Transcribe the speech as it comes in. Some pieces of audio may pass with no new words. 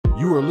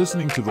You are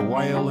listening to the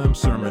YLM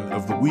Sermon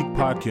of the Week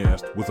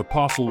podcast with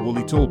Apostle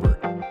Wooly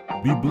Tolbert.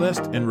 Be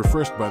blessed and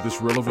refreshed by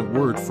this relevant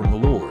word from the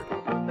Lord.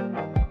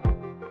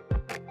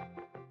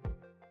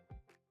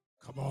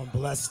 Come on,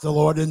 bless the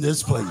Lord in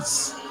this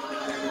place.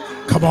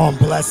 Come on,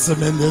 bless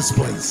him in this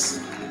place.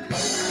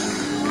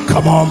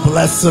 Come on,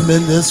 bless him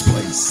in this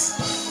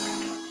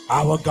place.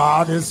 Our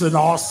God is an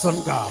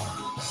awesome God.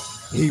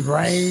 He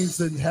reigns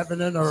in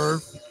heaven and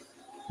earth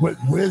with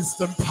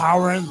wisdom,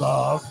 power, and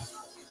love.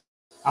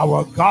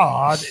 Our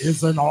God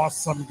is an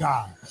awesome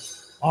God.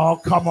 Oh,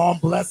 come on,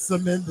 bless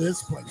him in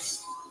this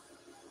place.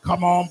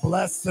 Come on,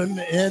 bless him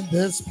in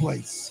this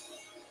place.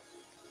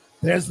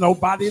 There's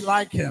nobody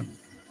like him.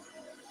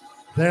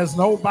 There's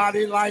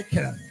nobody like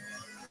him.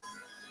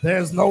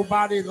 There's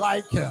nobody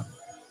like him.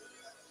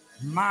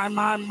 My.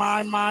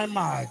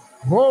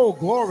 Oh,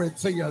 glory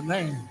to your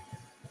name.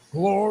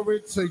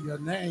 Glory to your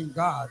name,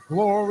 God.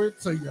 Glory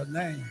to your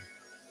name.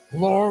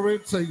 Glory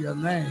to your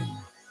name.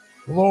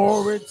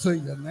 Glory to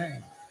your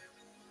name.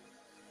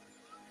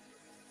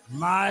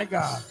 My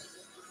God.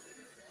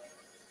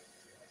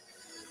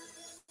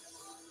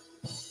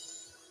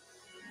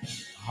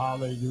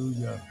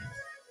 Hallelujah.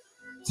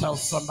 Tell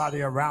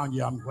somebody around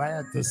you, I'm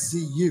glad to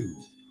see you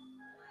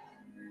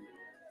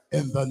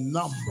in the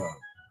number.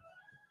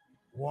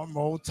 One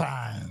more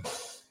time.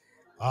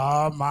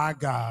 Oh, my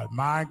God,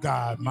 my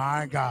God,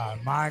 my God,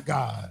 my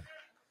God.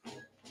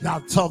 Now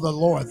tell the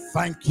Lord,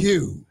 thank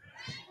you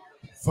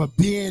for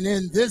being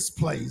in this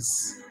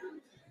place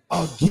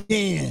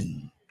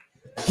again.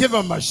 Give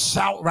him a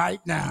shout right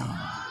now.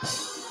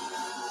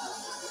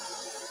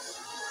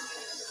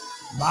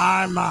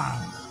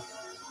 My.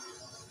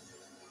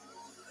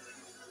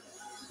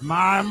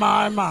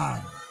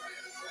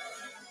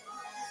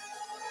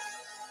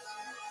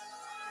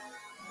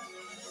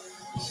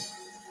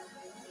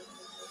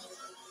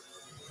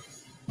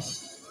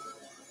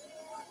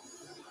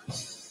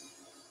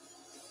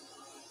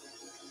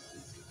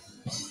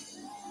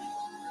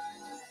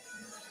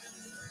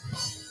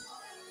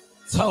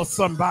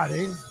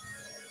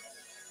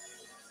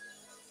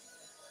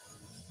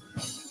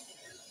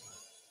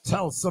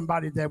 Tell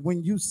somebody that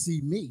when you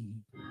see me,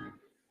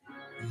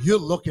 you're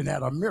looking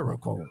at a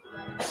miracle.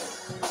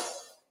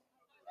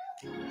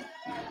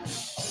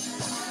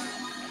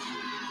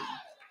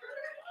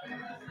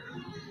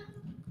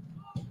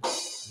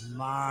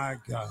 My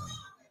God.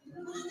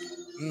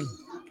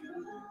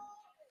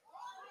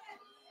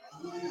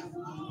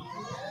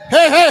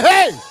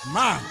 Hey.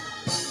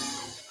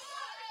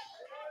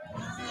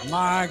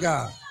 My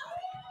God.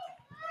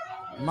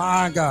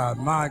 My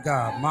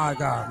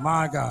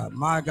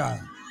God.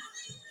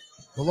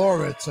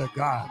 Glory to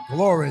God.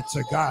 Glory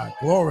to God.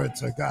 Glory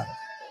to God.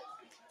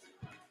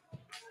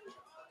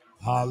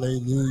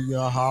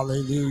 Hallelujah.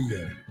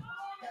 Hallelujah.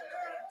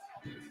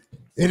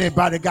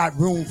 Anybody got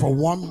room for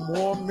one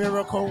more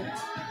miracle?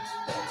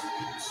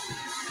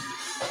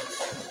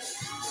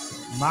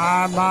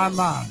 My.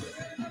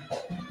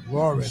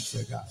 Glory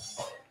to God.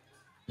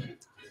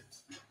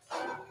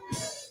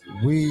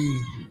 We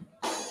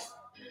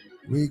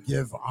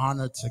give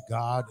honor to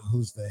God,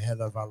 who's the head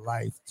of our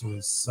life, to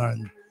his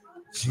son,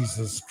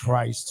 Jesus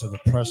Christ, to the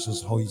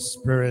precious Holy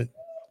Spirit.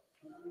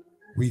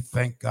 We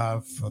thank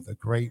God for the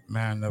great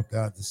man of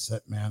God, the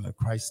set man of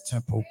Christ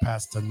Temple,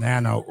 Pastor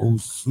Nana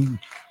Usu.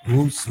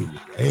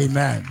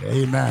 Amen.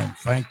 Amen.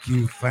 Thank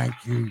you,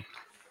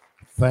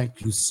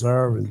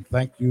 sir. And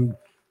thank you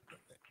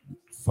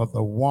for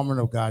the woman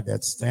of God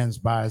that stands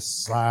by his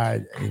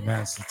side.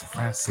 Amen. Sister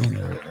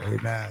Francina.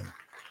 Amen.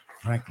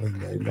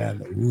 Franklin.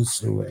 Amen.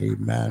 Usu.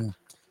 Amen.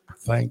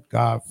 Thank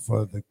God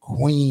for the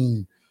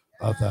queen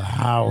of the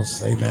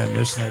house. Amen.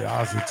 Missionary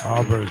Ozzy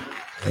Talbert.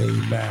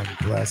 Amen.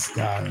 Bless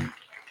God.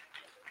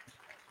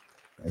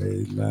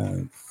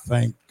 Amen.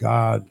 Thank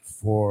God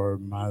for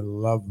my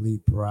lovely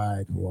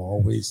bride, who I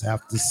always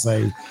have to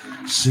say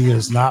she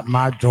is not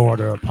my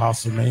daughter,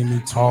 Apostle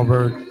Mamie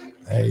Talbert.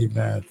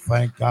 Amen.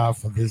 Thank God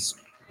for this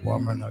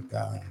woman of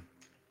God.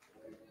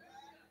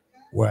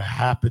 We're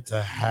happy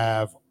to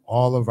have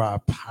all of our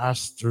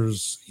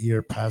pastors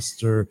here,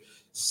 Pastor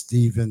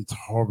Stephen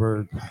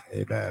Talbert,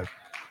 amen.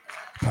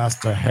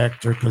 Pastor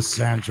Hector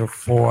Cassandra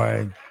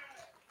Foy,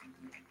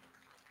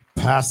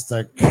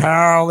 Pastor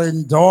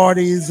Carolyn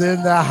Doherty's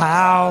in the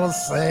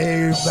house,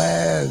 amen.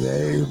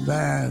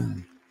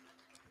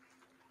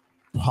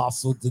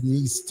 Apostle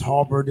Denise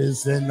Talbert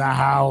is in the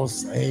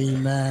house,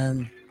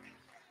 amen.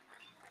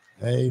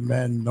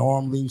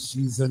 Normally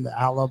she's in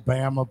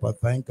Alabama, but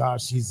thank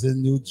God she's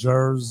in New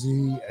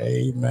Jersey.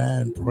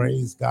 Amen.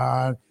 Praise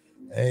God.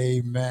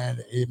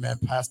 Amen.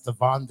 Pastor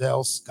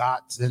Vondell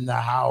Scott's in the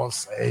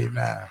house.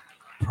 Amen.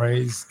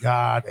 Praise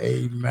God.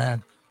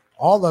 Amen.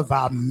 All of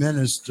our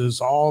ministers,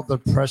 all the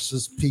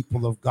precious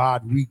people of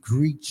God, we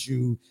greet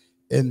you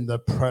in the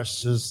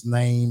precious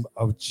name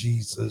of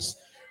Jesus.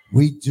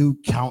 We do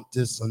count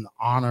this an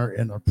honor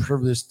and a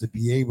privilege to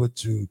be able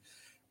to,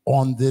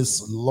 on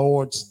this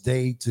Lord's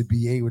Day, to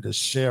be able to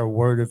share a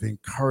word of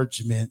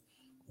encouragement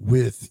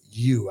with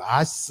you.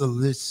 I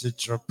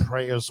solicit your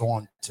prayers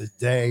on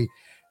today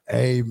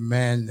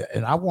Amen.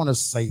 And I want to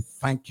say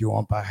thank you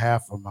on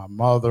behalf of my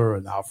mother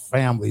and our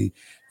family.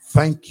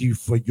 Thank you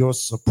for your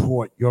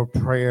support, your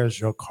prayers,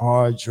 your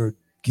cards, your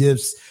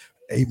gifts.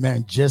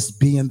 Amen. Just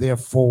being there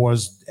for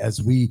us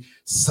as we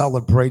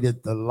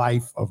celebrated the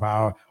life of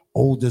our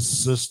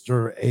oldest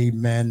sister.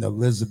 Amen.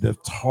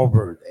 Elizabeth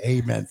Tolbert.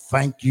 Amen.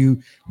 Thank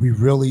you. We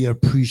really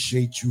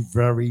appreciate you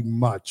very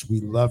much.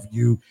 We love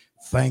you.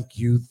 Thank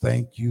you.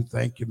 Thank you.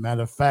 Thank you.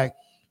 Matter of fact,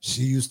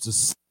 she used to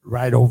sit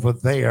right over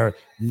there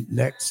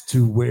next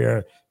to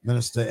where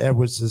Minister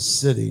Edwards is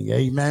sitting.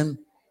 Amen.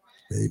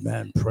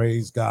 Amen.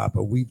 Praise God.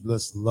 But we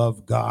just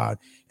love God.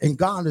 And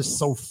God is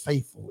so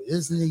faithful,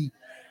 isn't he?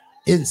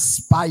 In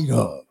spite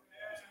of.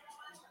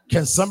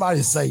 Can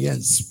somebody say,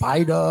 in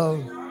spite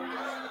of?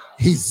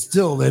 He's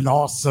still an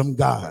awesome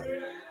God.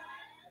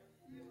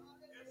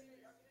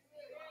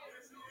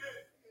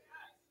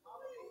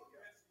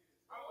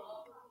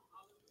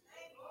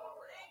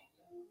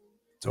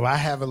 So I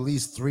have at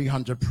least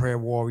 300 prayer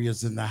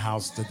warriors in the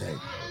house today.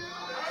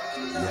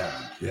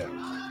 Yeah.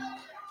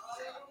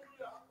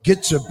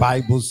 Get your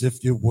Bibles,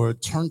 if you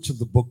would. Turn to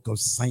the book of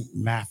St.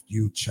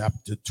 Matthew,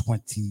 chapter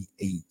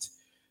 28.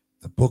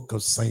 The book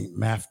of St.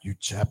 Matthew,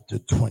 chapter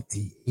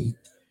 28.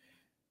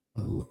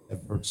 Look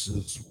at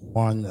verses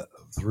 1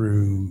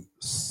 through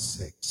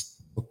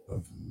 6. Book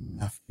of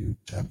Matthew,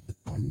 chapter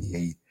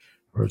 28,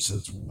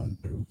 verses 1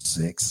 through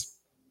 6.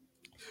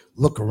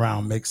 Look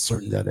around, make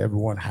certain that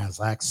everyone has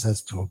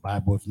access to a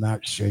Bible. If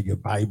not, share your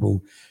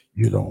Bible.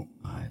 You don't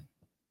mind.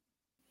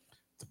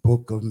 The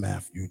book of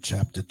Matthew,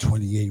 chapter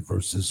 28,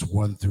 verses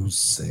 1 through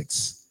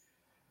 6.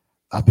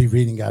 I'll be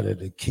reading out of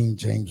the King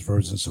James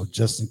Version, so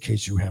just in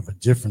case you have a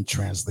different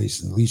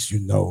translation, at least you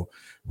know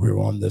we're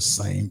on the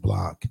same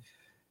block.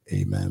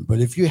 Amen. But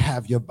if you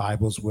have your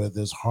Bibles where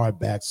there's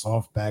hardback,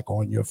 softback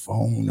on your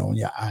phone, on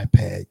your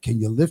iPad, can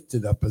you lift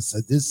it up and say,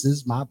 this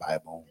is my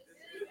Bible?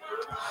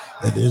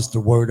 It is the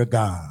word of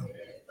God.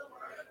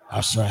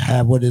 I shall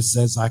have what it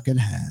says I can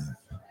have.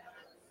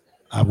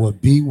 I will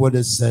be what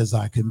it says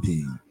I can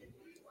be.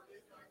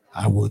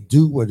 I will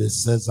do what it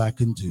says I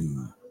can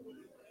do.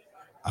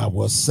 I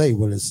will say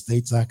what it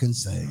states I can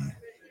say.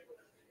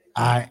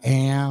 I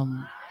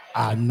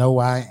know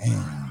I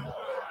am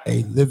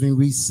a living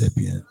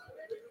recipient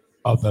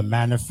of the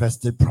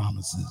manifested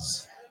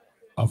promises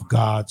of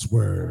God's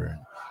word.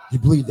 You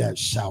believe that?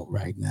 Shout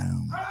right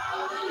now.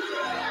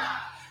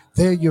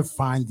 There you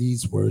find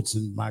these words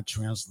in my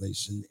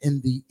translation.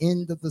 In the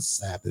end of the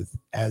Sabbath,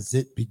 as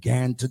it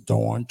began to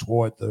dawn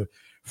toward the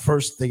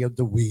first day of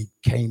the week,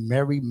 came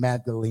Mary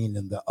Magdalene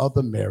and the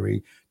other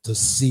Mary to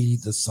see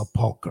the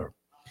sepulchre.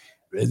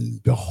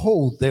 And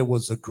behold, there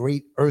was a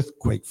great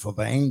earthquake, for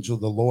the angel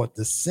of the Lord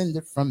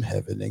descended from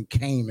heaven and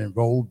came and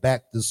rolled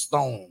back the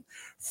stone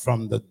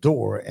from the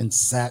door and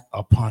sat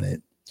upon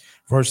it.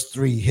 Verse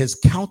 3, his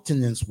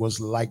countenance was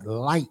like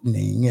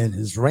lightning and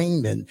his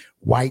raiment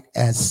white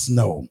as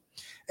snow.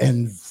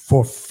 And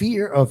for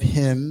fear of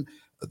him,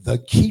 the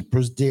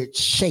keepers did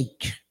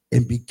shake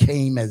and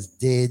became as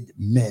dead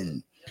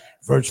men.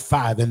 Verse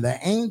 5, and the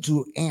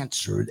angel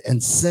answered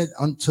and said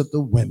unto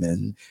the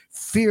women,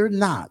 fear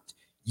not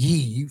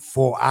ye,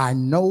 for I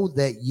know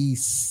that ye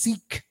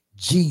seek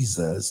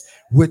Jesus,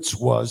 which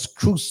was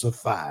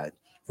crucified.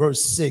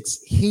 Verse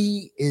 6,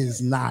 he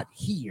is not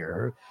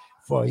here,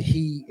 for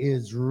he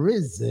is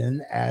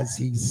risen, as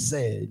he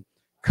said.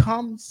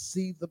 Come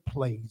see the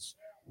place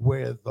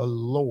where the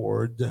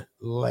Lord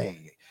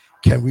lay.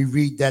 Can we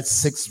read that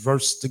 6th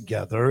verse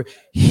together?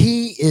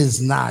 He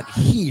is not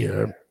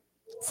here,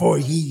 for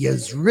he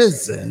is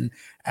risen,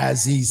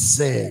 as he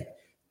said.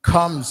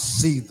 Come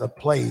see the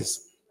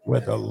place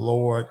where the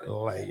Lord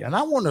lay. And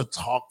I want to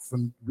talk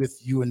with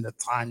you in the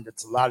time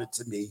that's allotted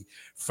to me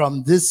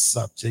from this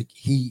subject.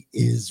 He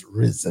is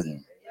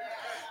risen.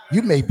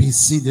 You may be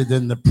seated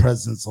in the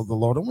presence of the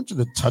Lord. I want you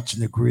to touch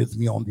and agree with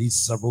me on these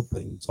several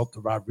things.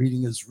 After our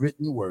reading his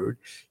written word,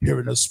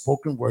 hearing a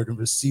spoken word, and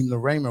receiving the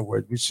rhema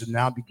word, we should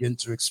now begin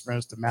to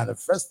experience the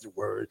manifested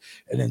word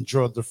and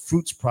enjoy the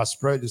fruits,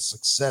 prosperity,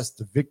 success,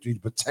 the victory, the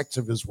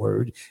protection of his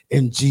word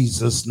in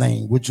Jesus'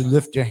 name. Would you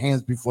lift your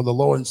hands before the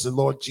Lord and say,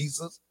 Lord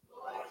Jesus,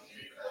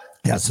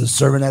 as the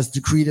servant has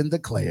decreed and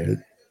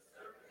declared,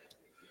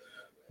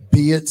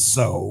 be it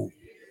so.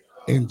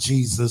 In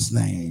Jesus'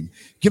 name.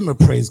 Give him a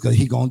praise, because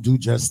he's going to do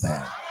just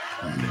that.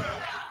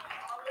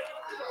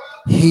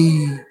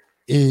 He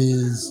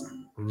is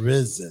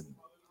risen.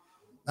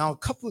 Now, a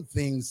couple of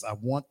things I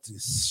want to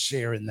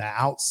share in the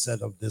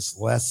outset of this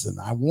lesson.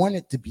 I want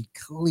it to be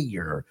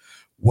clear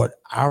what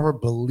our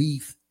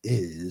belief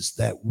is,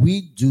 that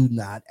we do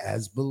not,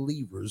 as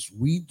believers,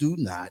 we do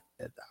not,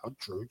 at our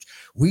church,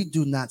 we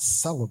do not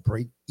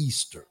celebrate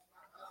Easter.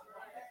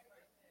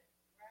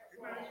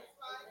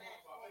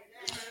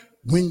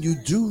 When you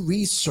do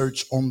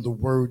research on the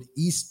word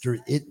Easter,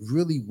 it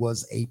really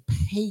was a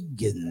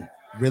pagan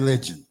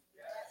religion.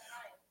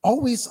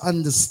 Always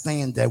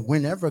understand that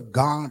whenever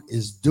God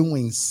is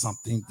doing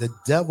something, the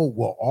devil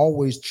will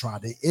always try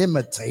to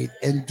imitate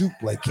and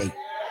duplicate.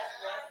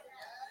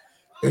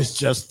 It's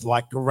just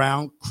like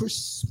around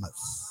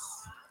Christmas.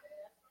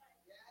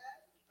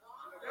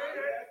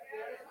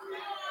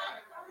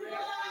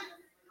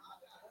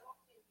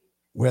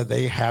 where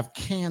they have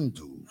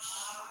candles,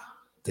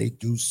 they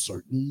do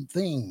certain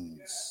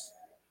things.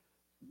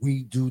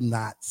 We do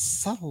not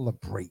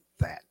celebrate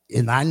that.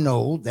 And I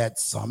know that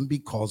some,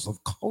 because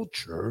of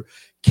culture,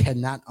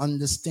 cannot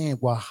understand,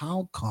 well,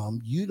 how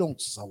come you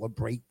don't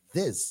celebrate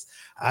this?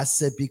 I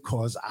said,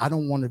 because I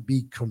don't want to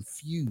be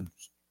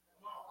confused.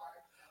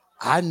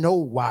 I know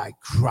why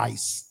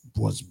Christ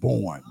was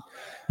born.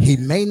 He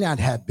may not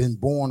have been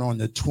born on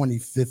the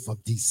 25th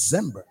of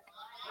December,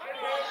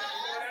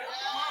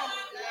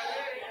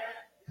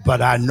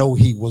 but I know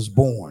he was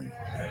born.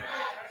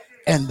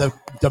 And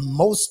the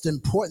most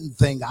important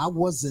thing, I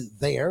wasn't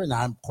there, and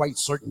I'm quite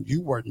certain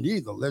you weren't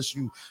either, unless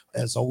you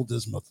as old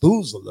as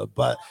Methuselah,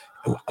 but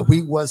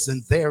we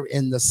wasn't there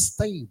in the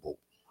stable.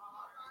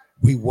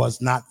 We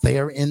was not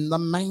there in the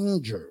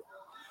manger.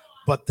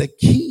 But the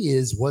key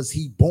is, was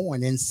he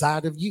born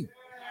inside of you?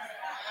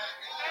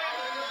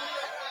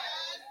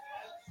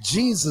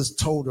 Jesus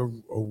told a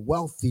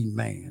wealthy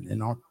man,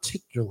 an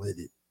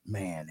articulated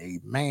man, a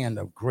man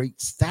of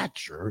great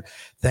stature,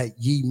 that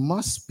ye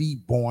must be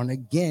born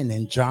again.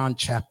 In John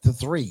chapter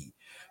 3,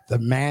 the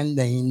man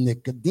named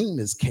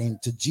Nicodemus came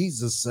to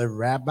Jesus and said,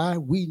 Rabbi,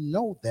 we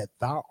know that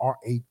thou art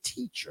a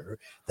teacher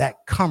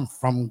that come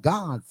from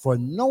God, for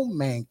no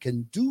man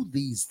can do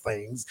these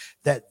things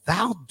that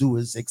thou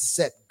doest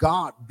except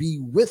God be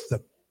with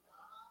them.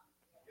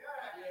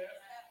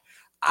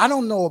 I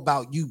don't know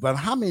about you, but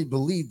how many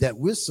believe that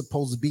we're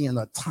supposed to be in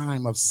a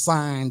time of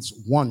signs,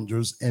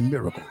 wonders, and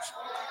miracles,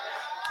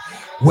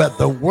 where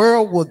the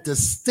world will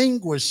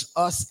distinguish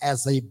us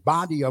as a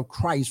body of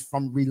Christ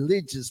from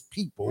religious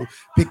people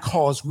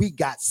because we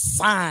got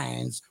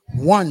signs,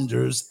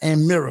 wonders,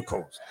 and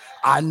miracles.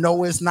 I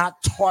know it's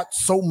not taught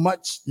so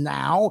much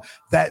now,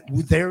 that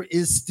there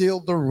is still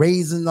the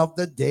raising of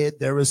the dead.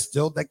 There is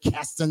still the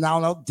casting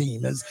out of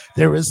demons.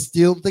 There is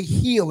still the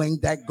healing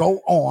that go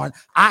on.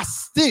 I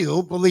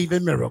still believe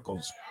in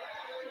miracles.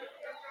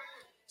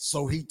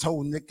 So he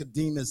told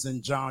Nicodemus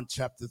in John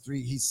chapter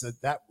 3, he said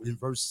that in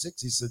verse 6,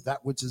 he said,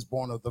 that which is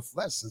born of the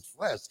flesh is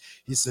flesh.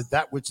 He said,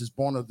 that which is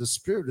born of the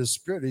spirit is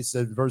spirit. He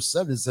said, verse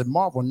 7, he said,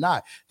 marvel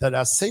not that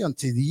I say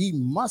unto thee, ye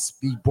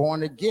must be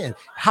born again.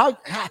 How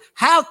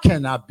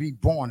can I be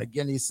born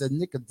again? He said,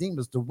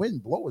 Nicodemus, the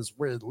wind bloweth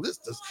where it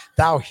listeth.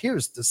 Thou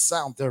hearest the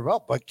sound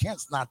thereof, but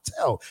canst not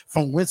tell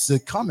from whence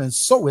it cometh.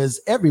 So is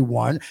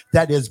everyone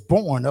that is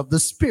born of the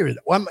spirit.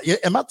 Am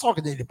I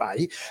talking to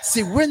anybody?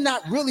 See, we're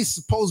not really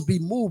supposed to be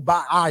moved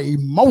by our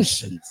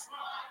emotions.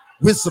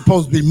 We're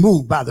supposed to be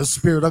moved by the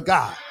Spirit of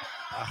God.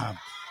 I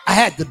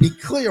had to be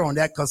clear on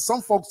that, because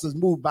some folks is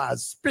moved by a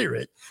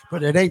spirit,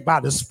 but it ain't by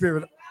the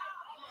Spirit.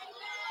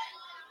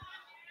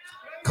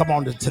 Come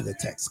on to the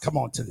text. Come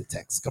on to the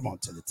text. Come on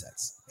to the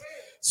text.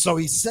 So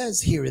he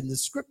says here in the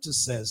scripture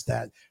says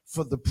that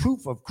for the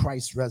proof of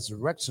Christ's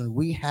resurrection,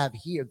 we have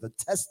here the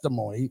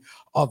testimony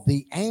of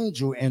the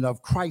angel and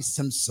of Christ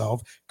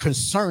himself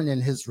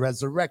concerning his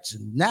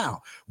resurrection.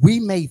 Now, we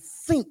may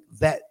think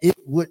that it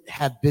would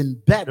have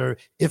been better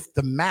if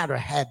the matter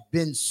had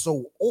been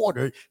so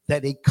ordered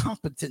that a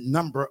competent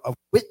number of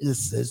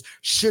witnesses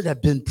should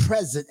have been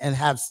present and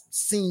have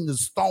seen the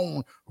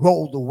stone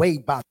rolled away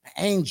by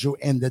the angel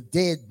and the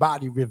dead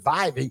body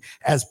reviving,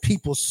 as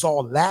people saw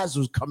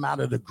Lazarus come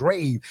out of the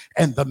grave,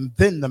 and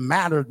then the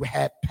matter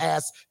had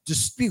past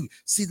dispute.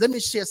 See, let me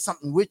share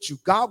something with you.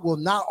 God will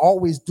not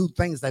always do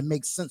things that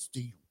make sense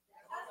to you.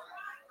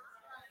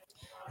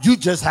 You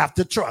just have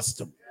to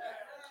trust him.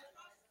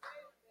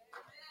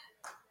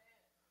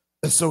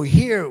 And so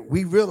here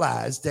we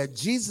realize that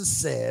Jesus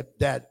said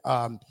that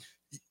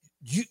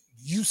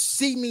you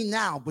see me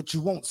now, but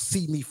you won't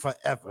see me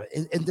forever.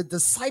 And the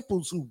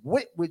disciples who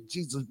went with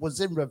Jesus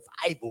was in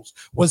revivals,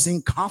 was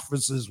in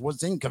conferences,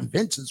 was in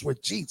conventions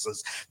with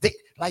Jesus.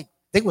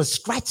 They were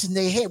scratching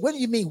their head. What do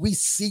you mean we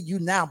see you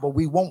now, but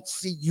we won't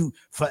see you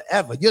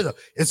forever?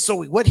 And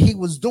so what he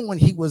was doing,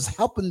 he was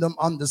helping them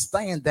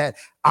understand that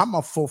I'm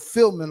a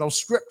fulfillment of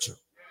scripture.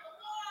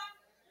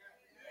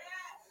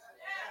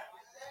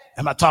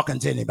 Am I talking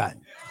to anybody?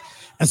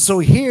 And so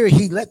here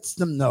he lets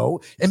them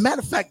know. And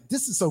matter of fact,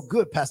 this is so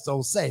good, Pastor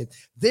O said,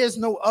 there's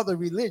no other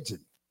religion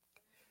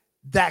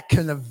that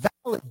can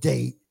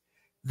validate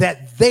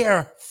that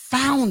their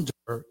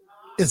founder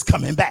is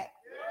coming back.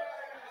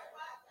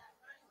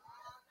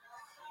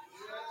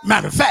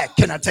 Matter of fact,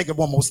 can I take it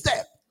one more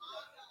step?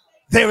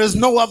 There is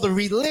no other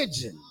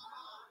religion,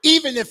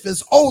 even if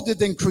it's older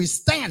than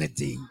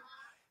Christianity,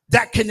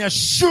 that can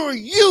assure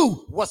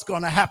you what's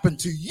going to happen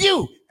to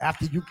you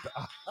after you.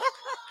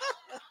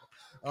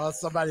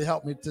 Somebody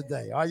help me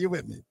today. Are you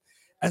with me?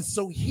 And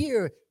so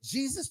here,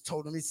 Jesus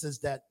told him, he says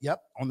that,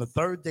 yep, on the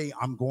third day,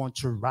 I'm going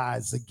to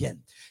rise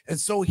again. And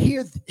so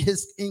here,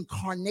 his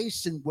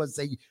incarnation was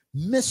a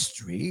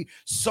mystery,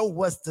 so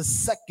was the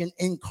second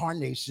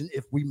incarnation,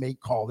 if we may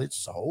call it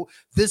so,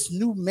 this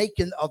new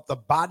making of the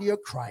body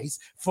of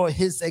Christ for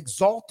his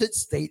exalted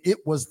state.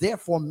 It was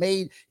therefore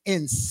made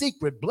in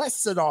secret.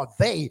 Blessed are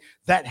they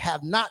that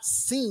have not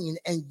seen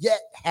and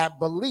yet have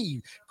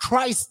believed.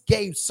 Christ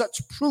gave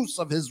such proofs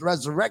of his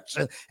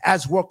resurrection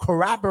as were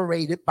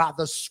corroborated by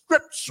the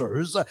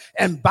scriptures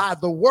and by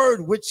the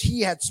word which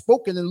he had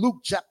spoken in Luke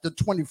chapter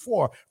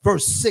 24,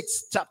 verse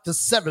 6, chapter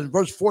 7,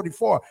 verse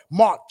 44,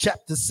 Mark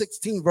chapter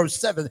 16, verse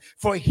 7.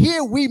 For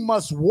here we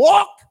must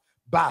walk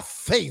by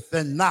faith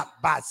and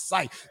not by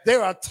sight.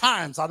 There are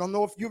times, I don't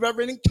know if you've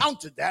ever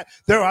encountered that,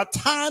 there are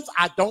times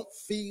I don't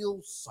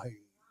feel safe.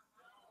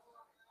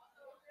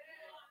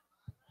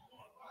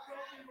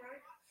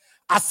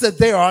 I said,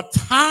 there are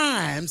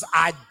times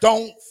I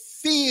don't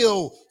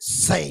feel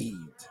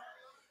saved,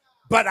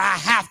 but I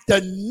have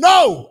to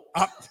know.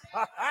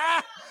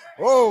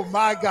 Oh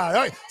my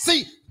God.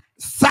 See,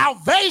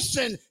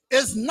 salvation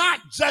is not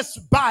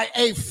just by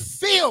a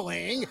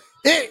feeling,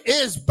 it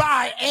is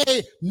by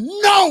a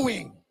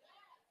knowing.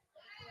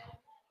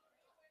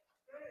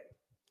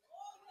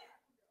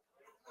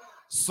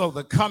 So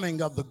the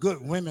coming of the good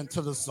women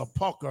to the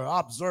sepulchre,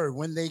 observe,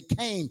 when they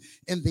came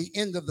in the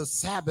end of the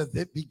Sabbath,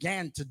 it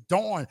began to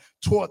dawn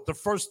toward the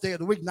first day of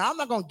the week. Now, I'm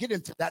not going to get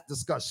into that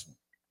discussion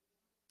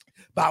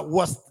about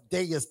what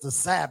day is the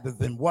Sabbath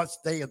and what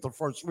day is the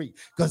first week,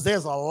 because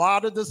there's a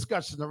lot of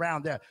discussion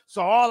around there.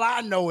 So all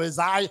I know is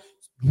I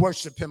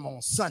worship him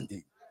on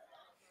Sunday,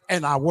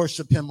 and I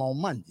worship him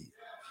on Monday,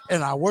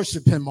 and I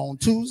worship him on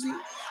Tuesday,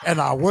 and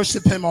I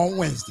worship him on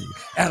Wednesday,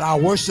 and I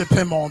worship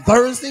him on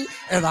Thursday,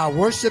 and I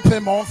worship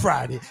him on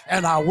Friday,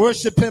 and I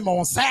worship him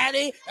on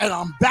Saturday, and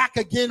I'm back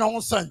again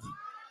on Sunday.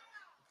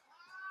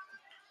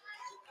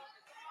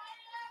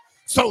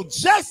 So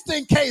just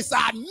in case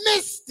I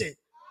missed it,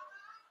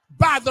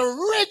 by the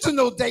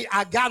original date,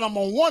 I got him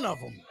on one of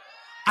them.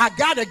 I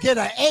got to get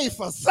an A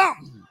for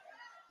something.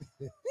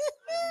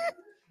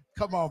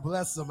 Come on,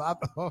 bless him.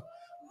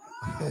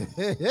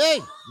 Hey,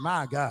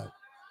 my God.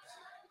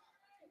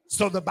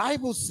 So the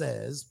Bible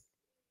says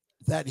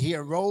that he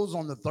arose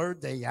on the third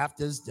day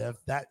after his death.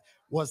 That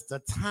was the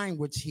time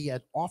which he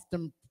had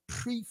often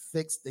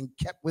prefixed and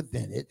kept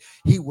within it.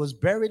 He was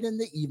buried in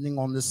the evening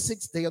on the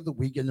sixth day of the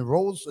week and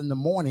arose in the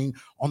morning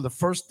on the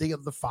first day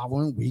of the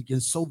following week.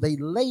 And so they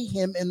lay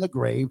him in the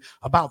grave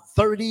about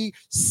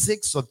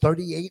 36 or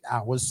 38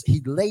 hours.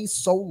 He lay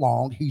so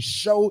long, he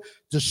showed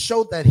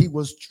that he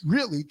was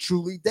really,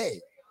 truly dead.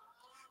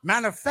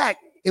 Matter of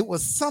fact, it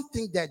was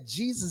something that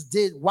Jesus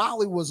did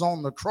while he was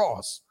on the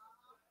cross.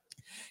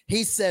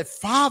 He said,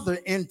 Father,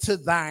 into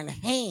thine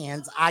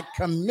hands I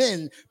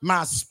commend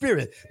my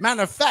spirit.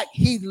 Matter of fact,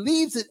 he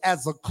leaves it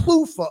as a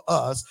clue for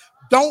us.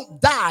 Don't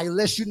die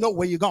unless you know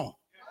where you're going.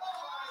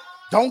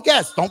 Don't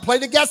guess. Don't play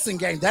the guessing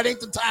game. That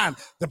ain't the time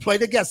to play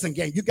the guessing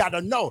game. You got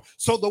to know.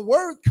 So the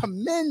word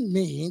commend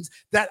means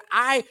that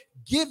I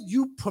give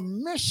you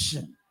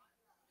permission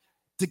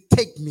to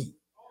take me.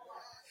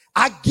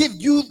 I give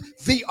you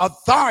the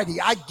authority.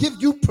 I give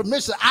you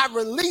permission. I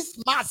release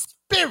my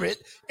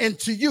spirit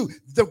into you.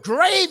 The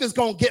grave is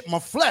going to get my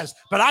flesh,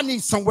 but I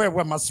need somewhere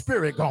where my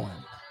spirit going.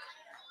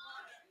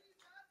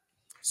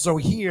 So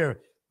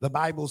here, the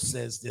Bible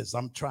says this.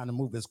 I'm trying to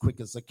move as quick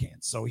as I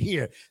can. So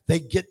here,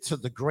 they get to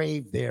the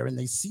grave there, and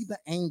they see the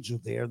angel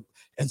there.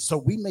 And so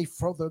we may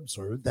further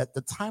observe that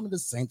the time of the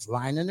saints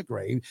lying in the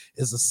grave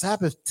is a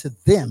Sabbath to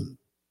them,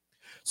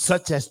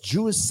 such as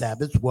Jewish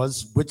Sabbath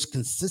was, which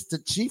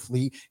consisted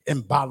chiefly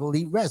in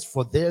bodily rest.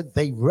 For there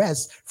they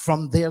rest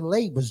from their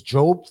labors,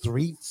 Job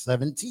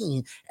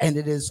 3:17, and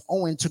it is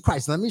owing to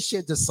Christ. Let me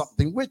share this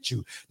something with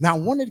you. Now,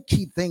 one of the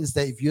key things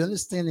that if you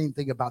understand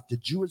anything about the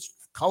Jewish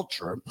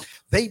culture,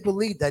 they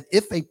believe that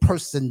if a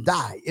person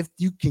die, if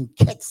you can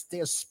catch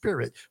their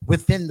spirit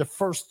within the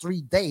first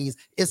 3 days,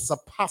 it's a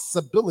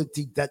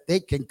possibility that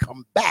they can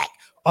come back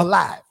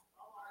alive.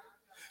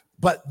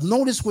 But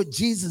notice what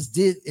Jesus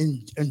did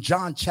in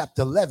John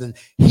chapter 11.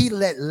 He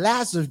let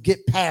Lazarus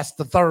get past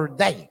the third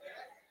day.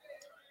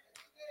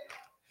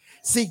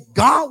 See,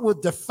 God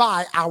would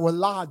defy our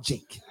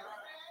logic.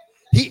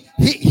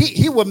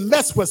 He would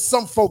mess with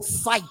some folks'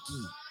 psyche,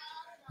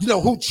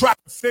 who try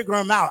to figure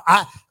him out.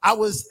 I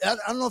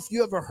don't know if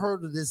you ever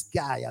heard of this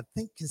guy. I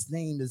think his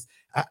name is,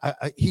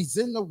 he's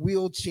in the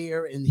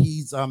wheelchair, and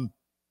his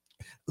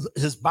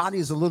body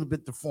is a little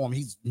bit deformed.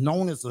 He's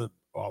known as a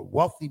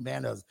wealthy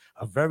man,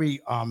 a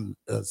very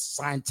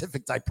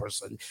scientific type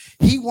person.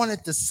 He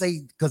wanted to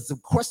say, because the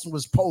question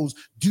was posed,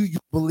 do you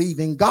believe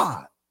in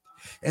God?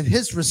 And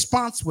his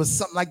response was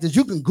something like this.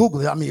 You can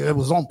Google it. I mean, it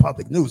was on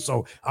public news,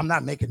 so I'm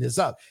not making this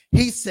up.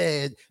 He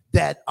said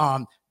that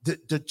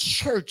the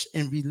church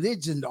and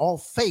religion, all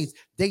faith,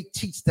 they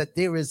teach that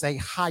there is a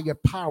higher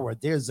power,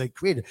 there's a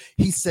creator.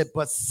 He said,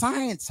 but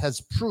science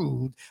has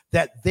proved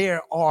that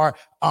there are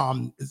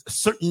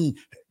certain,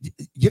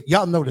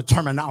 y'all know the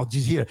terminology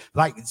here,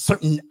 like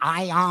certain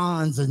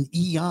ions and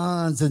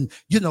eons, and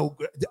y'all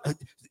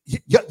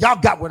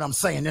got what I'm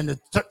saying. In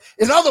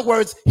other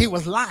words, he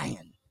was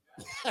lying.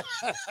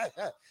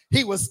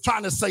 He was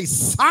trying to say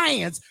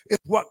science is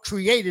what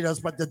created us,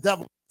 but the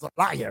devil is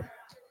a liar.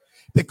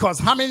 Because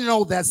how many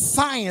know that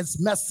science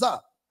messed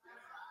up?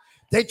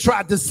 They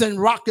tried to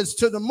send rockets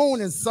to the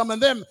moon, and some of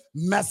them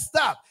messed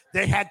up.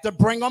 They had to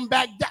bring them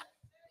back down.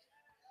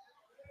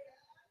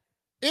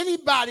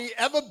 Anybody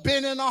ever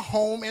been in a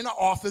home, in an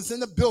office,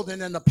 in a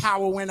building, and the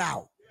power went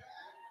out?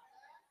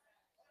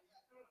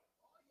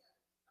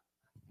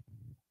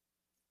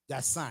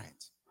 That's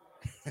science.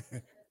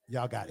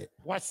 Y'all got it.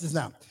 Watch this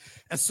now.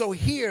 And so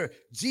here,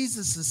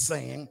 Jesus is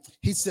saying,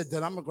 he said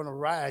that I'm going to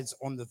rise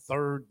on the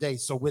third day.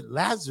 So with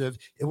Lazarus,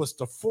 it was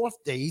the fourth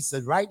day. He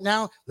said, right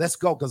now, let's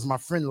go, because my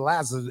friend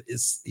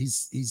Lazarus,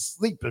 he's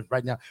sleeping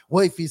right now.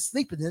 Well, if he's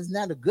sleeping, isn't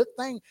that a good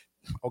thing?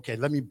 Okay,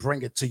 let me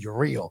bring it to you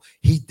real.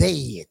 He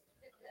dead.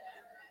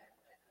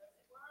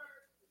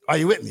 Are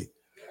you with me?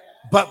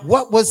 But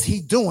what was he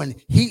doing?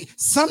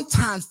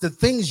 Sometimes the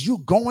things you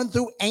going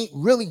through ain't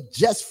really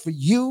just for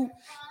you.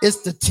 It's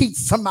to teach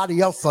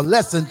somebody else a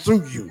lesson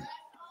through you.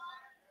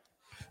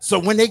 So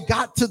when they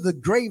got to the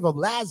grave of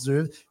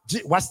Lazarus,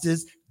 watch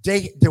this,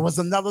 there was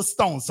another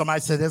stone.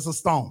 Somebody said there's a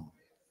stone.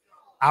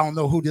 I don't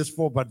know who this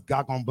for, but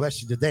God gonna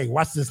bless you today.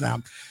 Watch this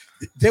now.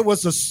 There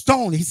was a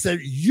stone. He said,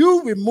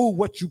 you remove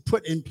what you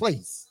put in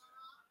place.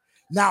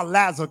 Now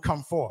Lazarus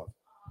come forth.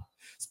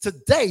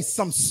 Today,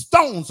 some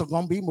stones are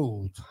going to be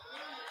moved.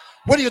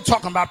 What are you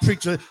talking about,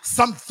 preacher?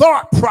 Some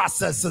thought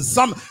processes,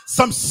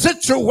 some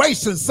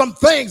situations, some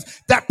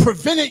things that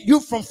prevented you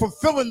from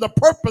fulfilling the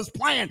purpose,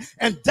 plan,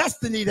 and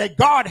destiny that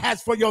God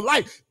has for your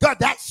life. God,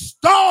 that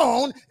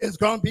stone is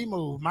going to be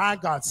moved. My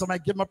God,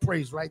 somebody give him a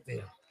praise right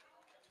there.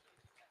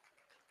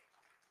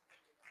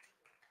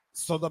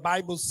 So the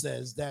Bible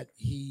says that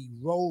he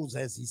rose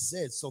as he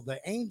said. So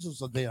the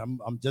angels are there.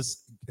 I'm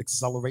just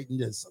accelerating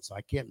this, so I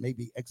can't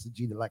maybe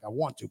exegete it like I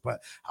want to, but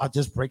I'll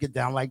just break it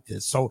down like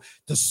this. So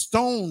the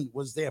stone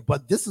was there,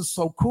 but this is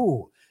so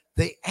cool.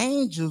 The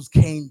angels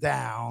came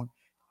down,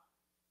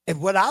 and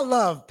what I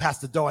love,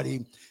 Pastor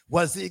Doherty,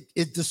 was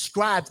it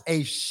describes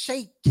a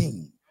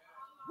shaking.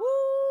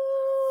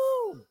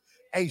 Woo!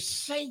 A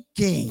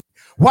shaking.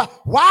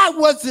 Why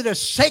was it a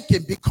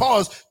shaking?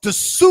 Because the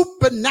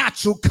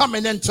supernatural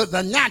coming into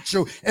the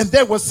natural, and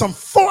there were some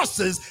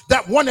forces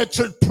that wanted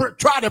to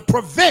try to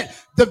prevent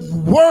the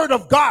word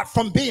of God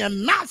from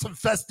being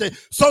manifested.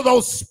 So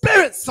those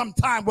spirits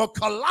sometimes will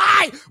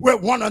collide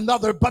with one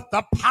another, but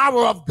the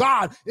power of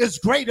God is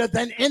greater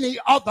than any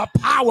other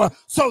power.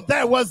 So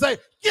there was a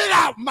get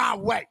out my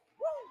way.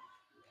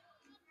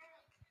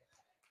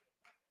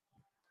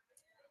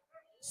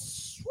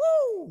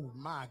 Woo,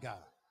 my God.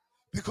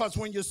 Because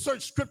when you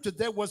search scripture,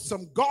 there were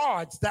some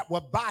guards that were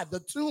by the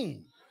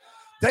tomb.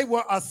 They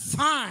were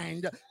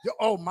assigned,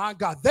 oh my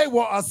God, they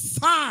were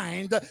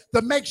assigned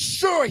to make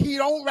sure he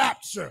don't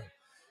rapture.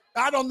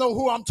 I don't know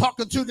who I'm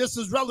talking to this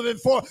is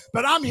relevant for,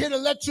 but I'm here to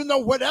let you know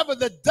whatever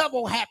the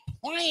devil had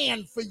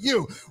planned for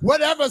you,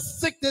 whatever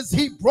sickness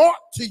he brought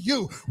to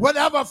you,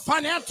 whatever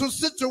financial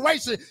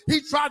situation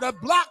he tried to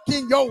block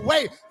in your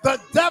way,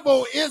 the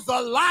devil is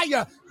a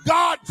liar.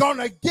 God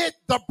gonna get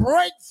the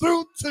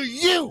breakthrough to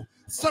you.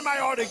 Somebody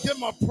ought to give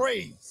him a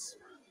praise.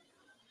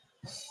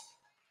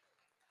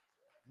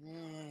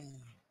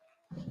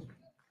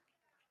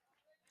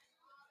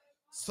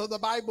 So the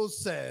Bible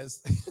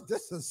says,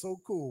 this is so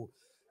cool.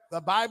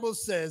 The Bible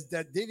says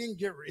that they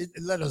didn't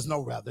let us know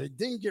rather, it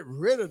didn't get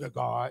rid of the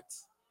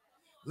guards,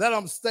 let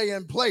them stay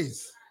in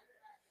place,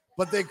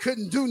 but they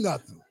couldn't do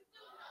nothing.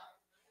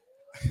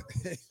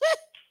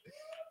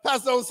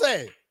 Pastor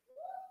Jose,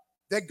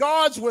 the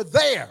guards were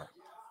there,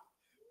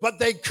 but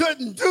they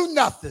couldn't do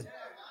nothing.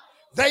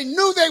 They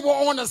knew they were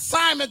on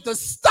assignment to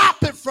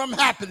stop it from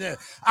happening.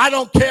 I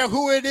don't care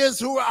who it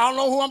is, I don't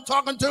know who I'm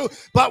talking to,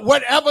 but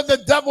whatever the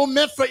devil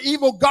meant for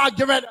evil, God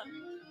give it.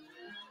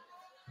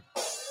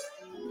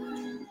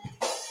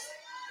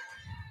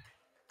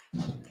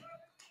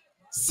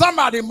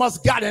 Somebody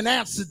must got an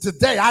answer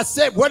today. I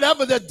said,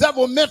 whatever the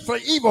devil meant for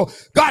evil,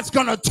 God's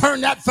going to turn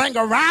that thing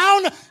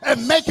around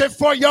and make it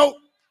for your.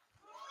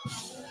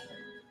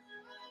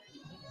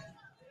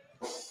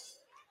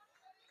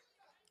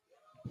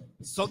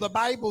 So the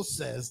Bible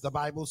says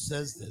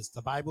this.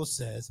 The Bible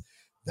says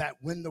that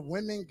when the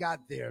women got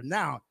there,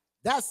 now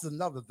that's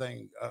another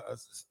thing,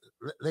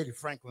 Lady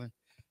Franklin,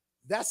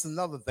 that's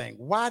another thing.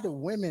 Why the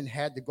women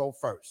had to go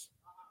first?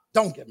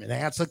 Don't get me the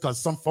answer,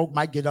 because some folk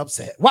might get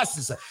upset. Watch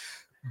this.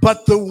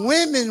 But the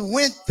women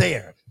went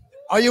there.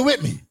 Are you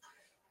with me?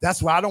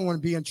 That's why I don't want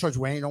to be in church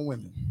where ain't no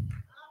women.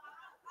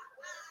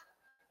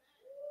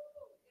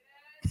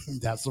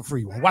 That's a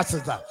free one. Watch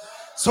this out.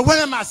 So what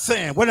am I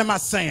saying? What am I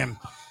saying?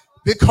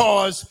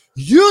 Because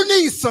you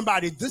need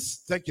somebody.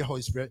 Thank you,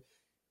 Holy Spirit.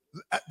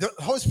 The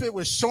Holy Spirit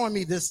was showing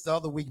me this the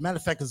other week. Matter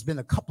of fact, it's been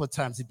a couple of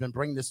times he's been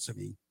bringing this to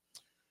me.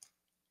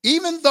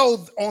 Even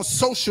though on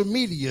social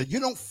media, you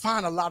don't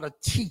find a lot of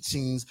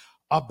teachings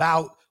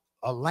about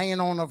a laying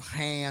on of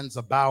hands,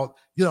 about,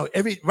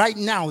 right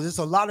now, there's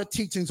a lot of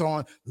teachings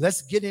on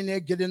let's get in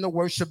there, get into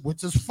worship,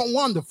 which is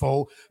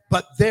wonderful,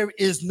 but there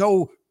is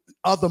no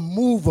of the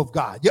move of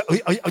God.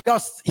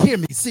 Y'all hear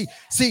me? See,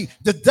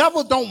 the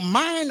devil don't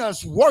mind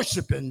us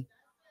worshiping.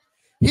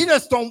 He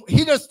just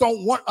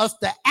don't want us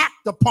to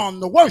act upon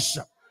the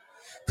worship.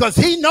 Because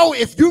he know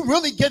if you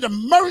really get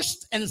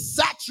immersed and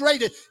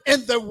saturated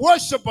in the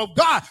worship of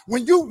God,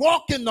 when you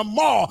walk in the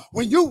mall,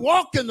 when you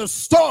walk in the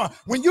store,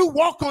 when you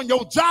walk on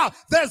your job,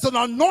 there's an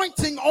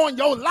anointing on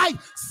your life.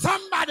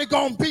 Somebody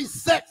gonna be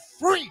set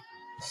free.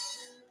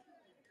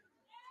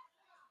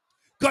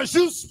 Because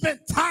you spent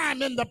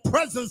time in the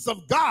presence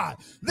of God.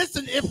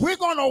 Listen, if we're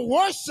going to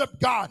worship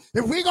God,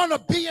 if we're going to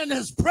be in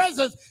his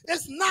presence,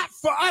 it's not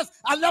for us.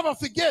 I'll never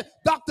forget,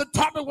 Dr.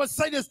 Tarver would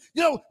say this.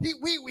 You know,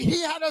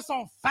 he had us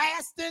on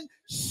fasting,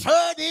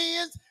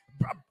 shut-ins,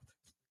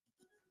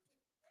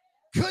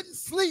 couldn't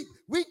sleep.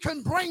 We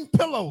couldn't bring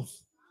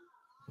pillows.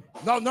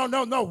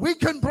 No. We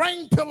couldn't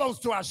bring pillows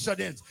to our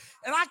shut-ins.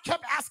 And I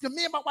kept asking,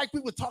 me and my wife, we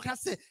were talking. I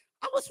said,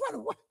 I was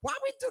wondering, why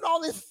we doing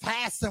all this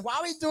fasting? Why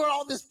we doing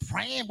all this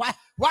praying? Why,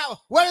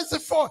 what is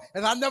it for?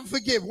 And I'll never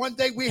forget, one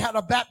day we had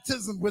a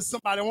baptism with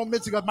somebody. I won't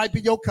mention it, it might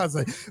be your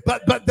cousin.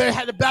 But they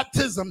had a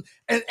baptism.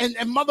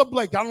 And Mother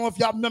Blake, I don't know if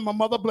y'all remember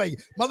Mother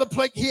Blake. Mother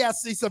Blake, he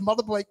said,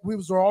 Mother Blake, we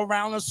was all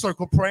around in a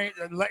circle praying,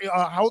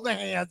 holding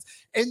hands.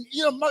 And,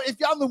 you know, if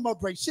y'all knew Mother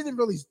Blake, she didn't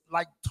really,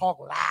 like, talk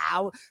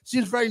loud. She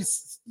was very,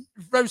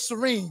 very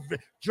serene,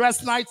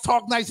 dress nice,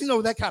 talk nice, you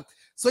know, that kind of.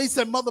 So he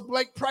said, Mother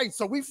Blake prayed.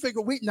 So we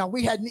figured we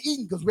hadn't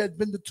eaten because we had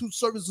been to 2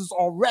 services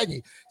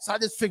already. So I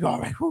just figured, all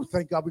right,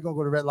 thank God we're going to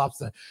go to Red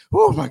Lobster.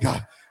 Oh, my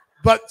God.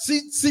 But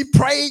she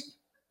prayed.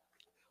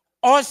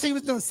 All she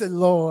was doing said,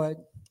 Lord,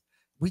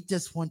 we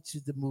just want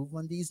you to move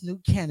on these new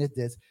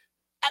candidates.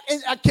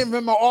 I can't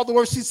remember all the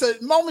words she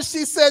said. The moment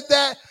she said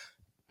that,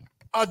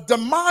 a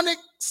demonic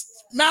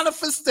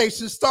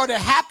manifestation started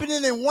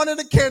happening in one of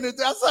the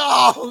candidates. I said,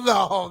 oh,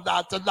 no,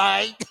 not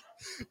tonight.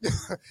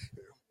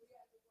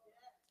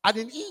 I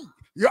didn't eat.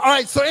 All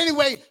right. So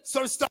anyway,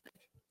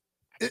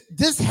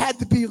 this had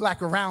to be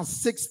like around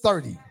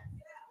 6:30.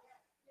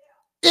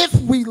 If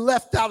we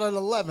left out at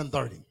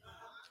 11:30.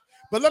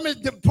 But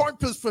the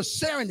purpose for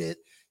sharing it,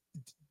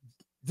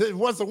 there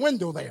was a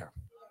window there.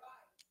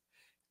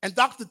 And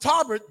Dr.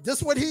 Tarbert, this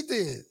is what he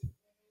did.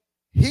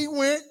 He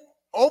went,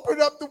 opened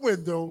up the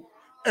window,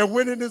 and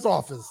went in his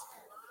office.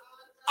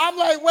 I'm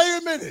like, wait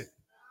a minute.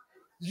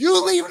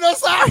 You leaving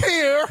us out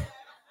here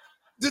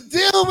to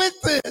deal with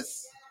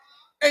this?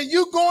 And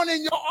you going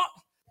in your,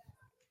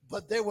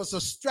 but there was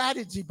a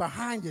strategy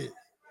behind it.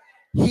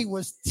 He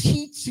was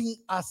teaching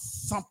us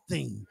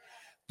something.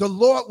 The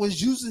Lord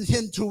was using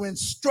him to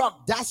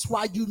instruct. That's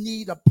why you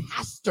need a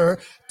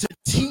pastor to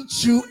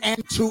teach you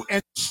and to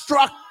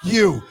instruct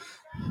you.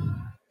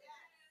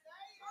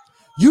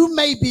 You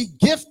may be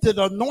gifted,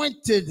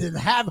 anointed, and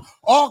have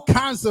all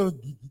kinds of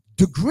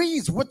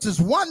degrees, which is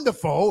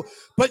wonderful,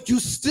 but you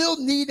still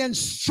need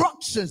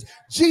instructions.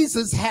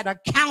 Jesus had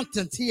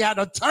accountants, he had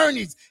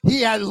attorneys,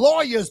 he had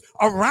lawyers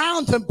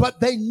around him,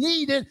 but they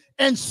needed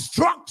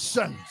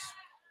instructions.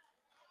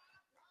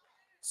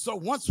 So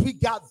once we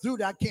got through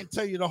that, I can't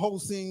tell you the whole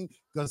scene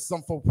because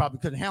some folk probably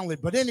couldn't handle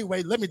it. But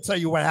anyway, let me tell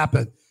you what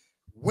happened.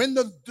 When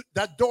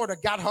that daughter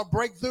got her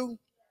breakthrough,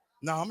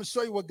 now I'm going to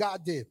show you what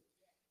God did.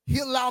 He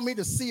allowed me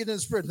to see it in the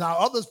spirit. Now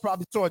others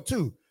probably saw it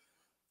too.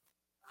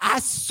 I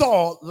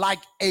saw like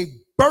a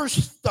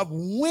burst of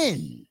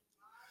wind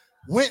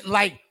went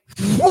like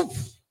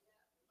whoof,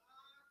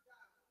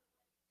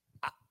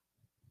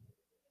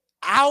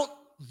 out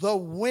the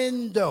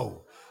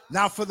window.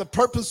 Now, for the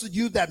purpose of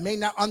you that may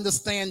not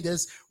understand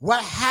this,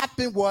 what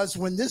happened was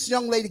when this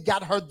young lady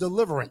got her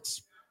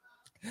deliverance,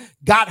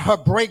 got her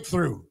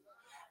breakthrough,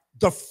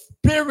 the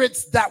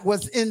spirits that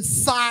was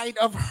inside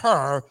of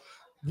her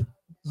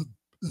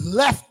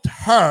left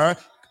her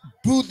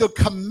through the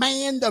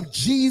command of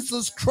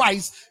Jesus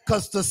Christ,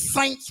 because the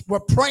saints were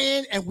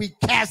praying and we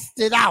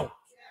cast it out.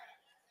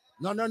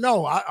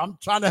 No. I'm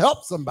trying to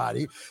help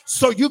somebody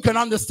so you can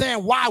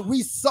understand why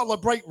we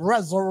celebrate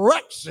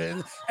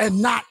resurrection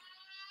and not.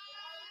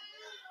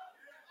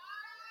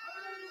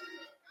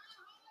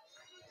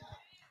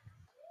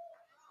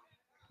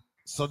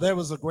 So there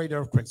was a great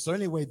earthquake. So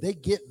anyway, they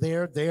get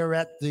there. They're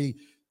at the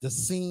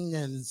scene.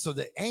 And so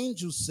the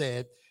angel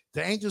says,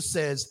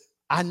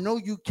 I know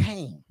you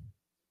came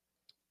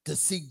to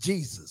see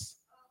Jesus.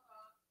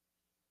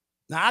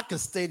 Now, I could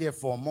stay there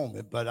for a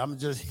moment, but I'm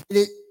just hit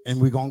it and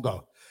we're going to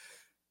go.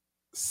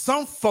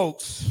 Some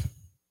folks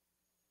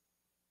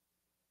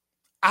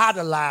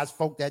idolize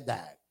folk that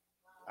died.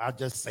 I'll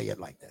just say it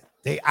like that.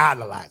 They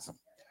idolize them.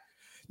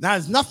 Now,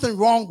 there's nothing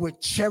wrong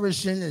with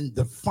cherishing and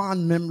the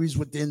fond memories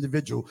with the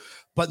individual,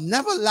 but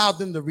never allow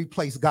them to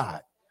replace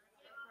God.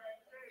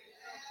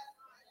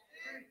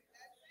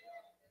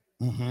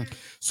 Mm-hmm.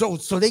 So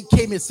they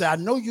came and said, I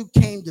know you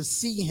came to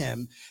see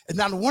him. And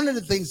now one of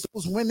the things,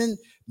 those women,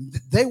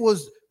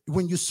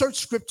 when you search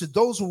scripture,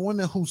 those were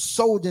women who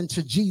sold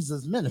into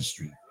Jesus'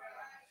 ministry.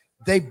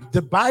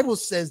 The Bible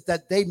says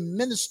that they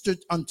ministered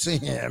unto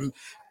him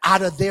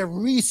out of their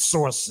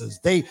resources.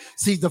 They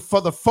see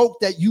for the folk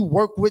that you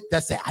work with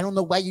that say, I don't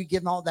know why you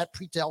giving all that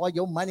preacher all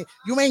your money.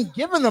 You ain't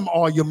giving them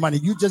all your money.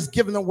 You just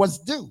giving them what's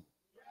due.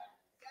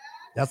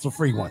 That's a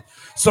free one.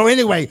 So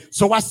anyway,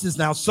 so watch this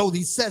now. So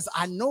he says,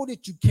 I know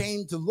that you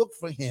came to look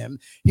for him.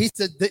 He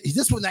said, this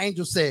is what the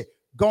angel said,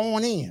 go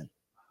on in.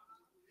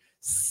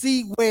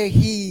 See where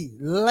he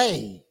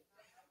lay,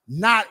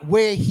 not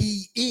where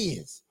he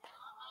is.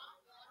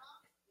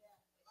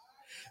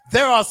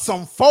 There are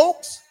some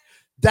folks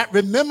that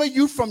remember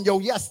you from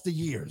your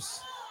yesteryears.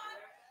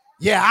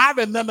 Yeah, I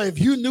remember if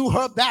you knew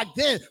her back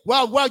then.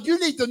 Well, you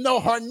need to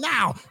know her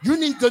now. You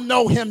need to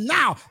know him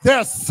now.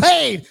 They're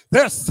saved.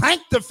 They're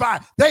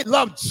sanctified. They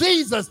love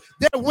Jesus.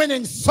 They're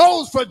winning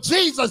souls for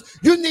Jesus.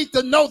 You need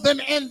to know them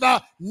in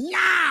the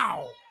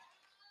now.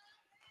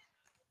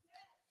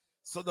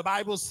 So the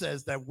Bible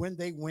says that when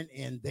they went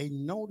in, they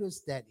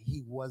noticed that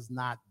he was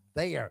not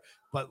there.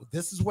 But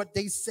this is what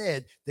they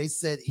said. They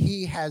said,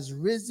 he has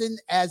risen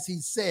as he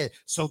said.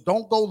 So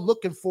don't go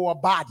looking for a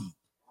body.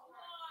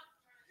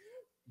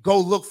 Go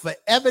look for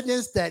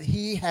evidence that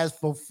he has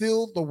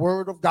fulfilled the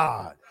word of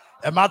God.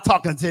 Am I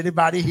talking to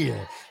anybody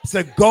here?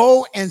 So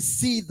go and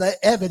see the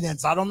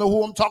evidence. I don't know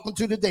who I'm talking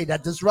to today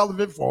that this is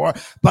relevant for,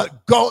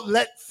 but go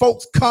let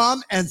folks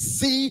come and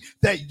see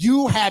that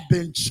you have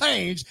been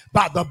changed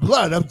by the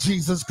blood of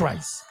Jesus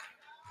Christ.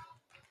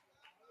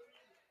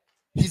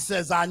 He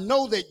says, I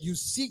know that you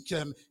seek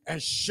him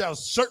and shall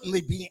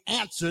certainly be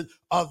answered.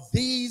 Of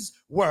these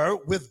were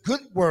with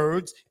good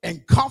words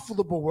and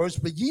comfortable words,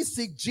 but ye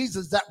seek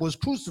Jesus that was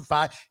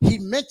crucified. He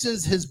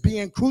mentions his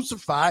being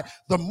crucified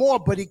the more,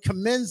 but he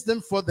commends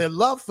them for their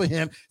love for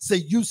him. Say,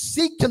 you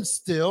seek him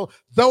still,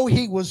 though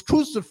he was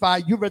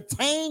crucified. You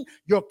retain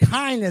your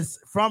kindness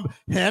from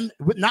him,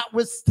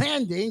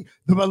 notwithstanding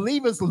the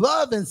believers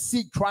love and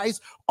seek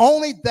Christ,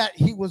 only that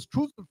he was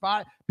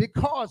crucified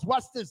because,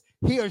 watch this,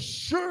 he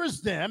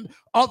assures them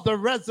of the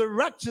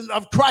resurrection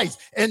of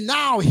Christ. And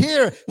now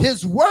here,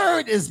 his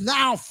word is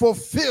now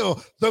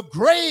fulfilled. The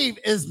grave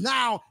is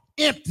now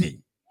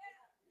empty.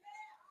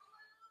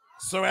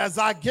 So as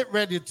I get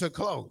ready to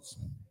close,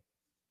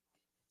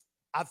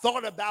 I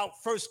thought about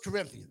 1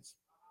 Corinthians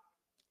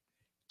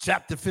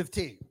chapter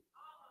 15,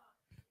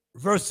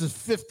 verses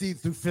 50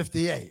 through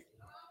 58.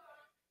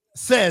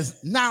 Says,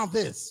 now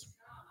this,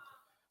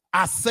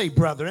 I say,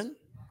 brethren,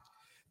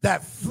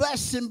 that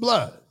flesh and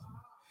blood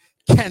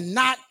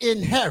cannot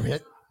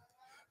inherit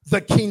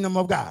the kingdom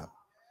of God.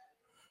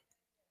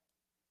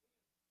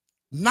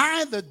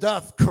 Neither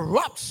doth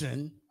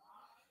corruption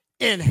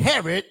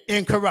inherit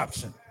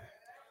incorruption.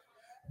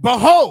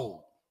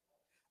 Behold,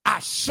 I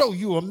show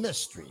you a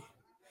mystery,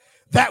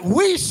 that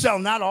we shall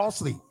not all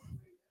sleep,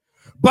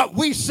 but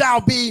we shall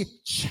be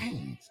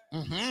changed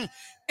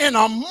in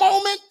a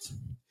moment,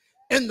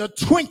 in the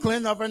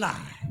twinkling of an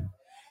eye,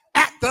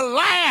 at the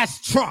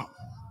last trump.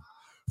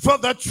 For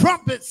the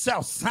trumpet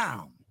shall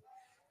sound,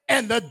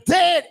 and the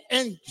dead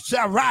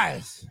shall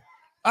rise,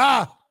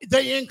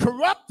 the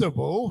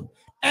incorruptible,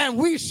 and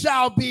we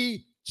shall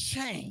be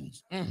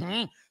changed.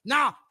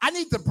 Now, I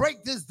need to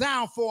break this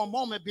down for a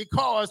moment,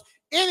 because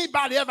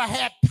anybody ever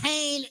had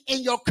pain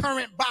in your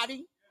current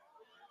body?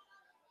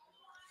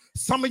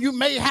 Some of you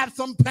may have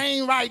some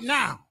pain right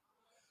now,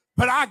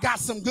 but I got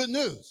some good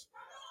news.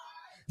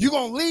 You're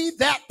going to leave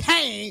that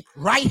pain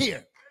right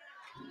here.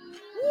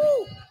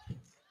 Woo.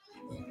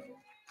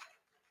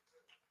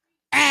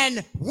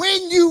 And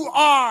when you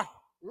are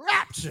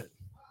raptured,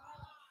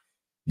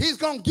 he's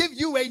going to give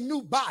you a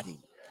new body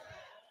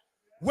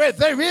where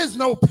there is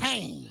no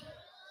pain.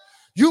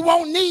 You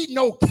won't need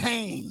no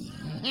cane.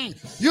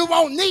 You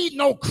won't need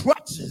no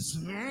crutches.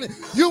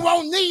 You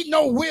won't need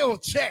no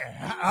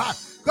wheelchair,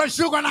 because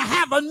you're going to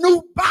have a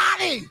new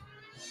body.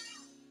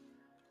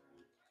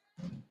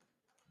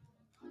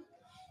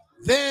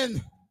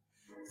 Then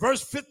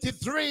verse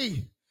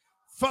 53,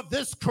 for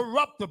this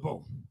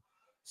corruptible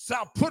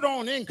shall put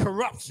on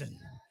incorruption,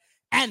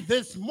 and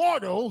this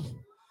mortal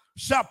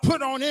shall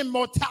put on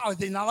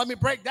immortality. Now, let me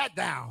break that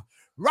down.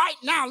 Right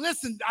now,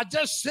 listen, I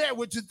just shared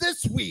with you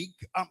this week,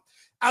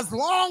 as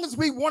long as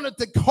we wanted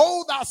to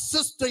hold our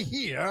sister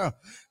here,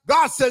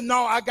 God said,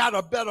 no, I got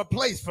a better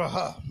place for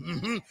her.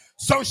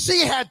 So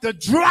she had to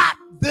drop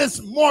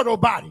this mortal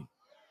body.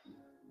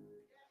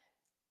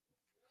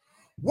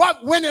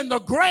 What went in the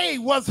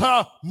grave was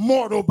her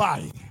mortal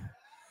body.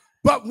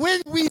 But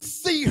when we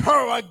see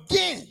her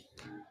again,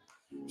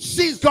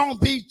 she's going to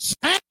be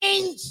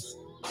changed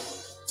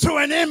to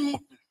an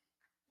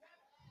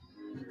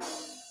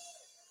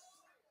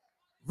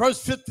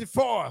Verse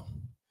 54.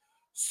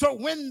 So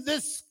when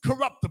this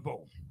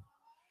corruptible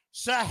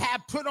shall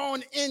have put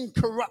on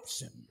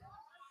incorruption,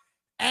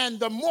 and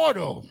the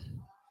mortal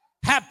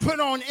have put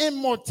on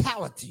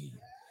immortality,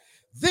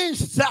 then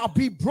shall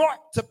be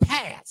brought to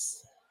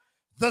pass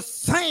the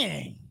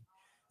saying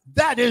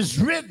that is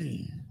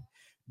written,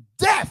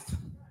 death.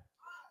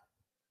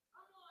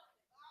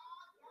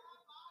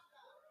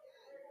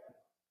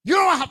 You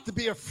don't have to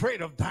be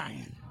afraid of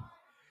dying,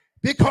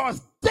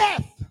 because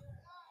death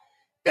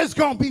is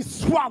going to be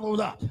swallowed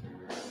up.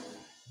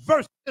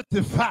 Verse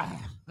 55.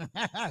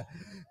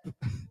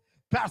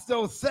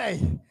 Pastor say,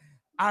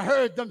 I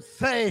heard them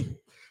say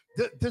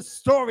this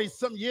story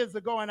some years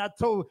ago, and I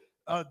told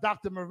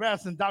Dr.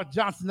 Morass and Dr.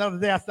 Johnson the other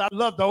day, I said, I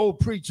love the old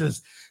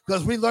preachers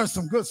because we learned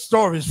some good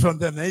stories from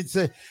them.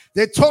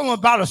 They told them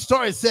about a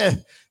story.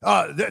 Said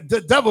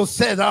the devil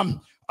said,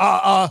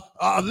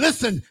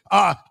 listen,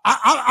 I'm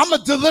going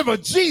to deliver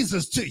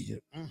Jesus to you.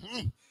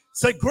 Mm-hmm.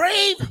 Say,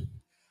 grave,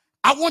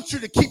 I want you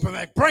to keep him.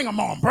 Bring him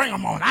on.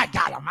 I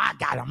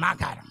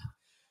got him.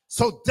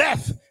 So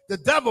death, the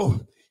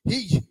devil,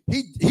 he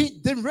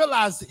didn't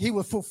realize he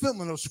was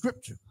fulfillment of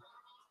scripture.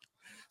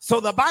 So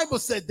the Bible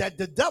said that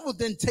the devil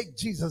didn't take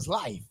Jesus'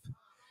 life,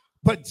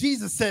 but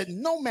Jesus said,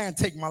 no man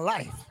take my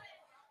life,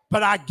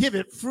 but I give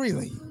it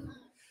freely.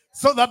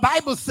 So the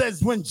Bible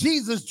says when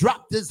Jesus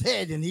dropped his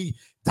head and he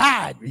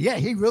died, yeah,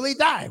 he really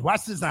died.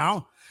 Watch this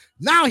now.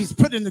 Now he's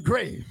put in the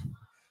grave.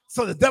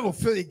 So the devil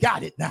feel he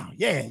got it now.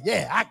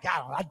 Yeah, I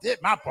got him. I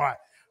did my part.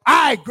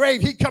 All right,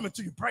 grave, he coming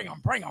to you. Bring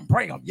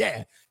him.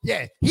 Yeah.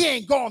 He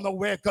ain't going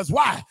nowhere because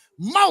why?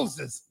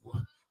 Moses.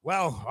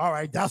 Well, all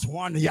right, that's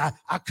one. Yeah,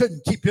 I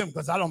couldn't keep him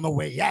because I don't know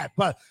where he at.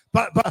 But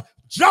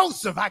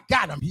Joseph, I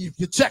got him.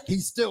 You check,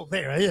 he's still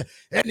there.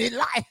 And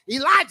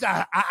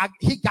Elijah,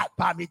 he got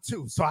by me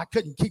too, so I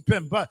couldn't keep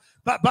him. But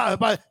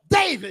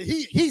David,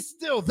 he's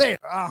still there.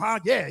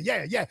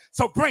 Yeah.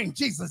 So bring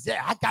Jesus.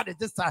 Yeah, I got it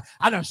this time.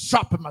 I done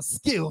sharpened my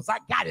skills. I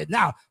got it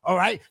now. All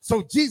right.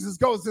 So Jesus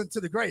goes into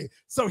the grave.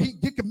 So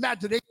you can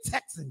imagine they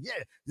texting.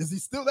 Yeah, is he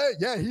still there?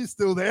 Yeah, he's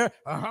still there.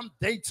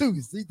 Day 2,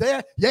 is he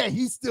there? Yeah,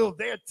 he's still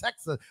there.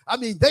 Texting. I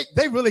mean,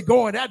 they really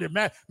going at it,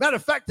 man. Matter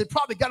of fact, they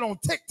probably got on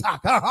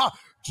TikTok.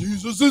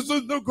 Jesus is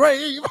in the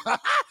grave,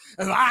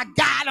 and I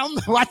got him.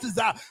 Watch this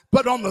out.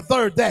 But on the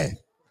third day,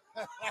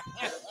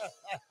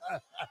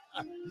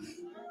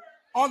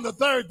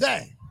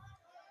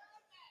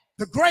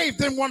 the grave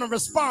didn't want to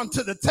respond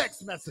to the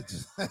text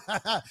messages.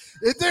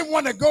 It didn't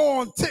want to go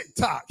on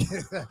TikTok.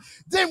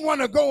 Didn't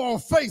want to go on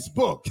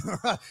Facebook.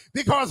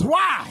 Because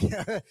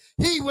why?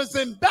 He was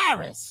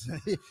embarrassed.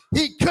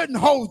 He couldn't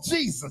hold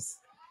Jesus.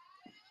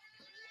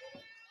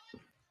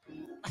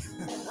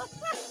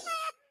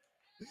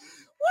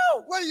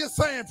 Woo, what are you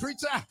saying,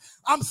 preacher?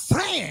 I'm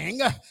saying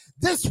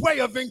this way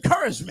of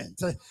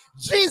encouragement.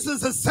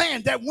 Jesus is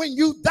saying that when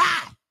you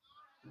die,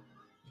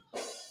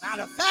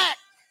 matter of fact,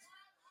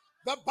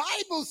 the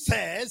Bible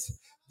says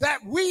that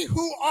we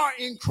who are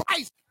in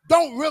Christ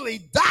don't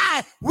really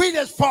die, we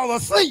just fall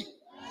asleep.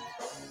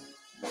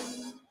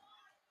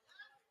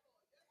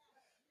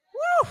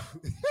 Woo!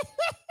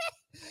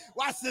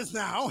 Watch this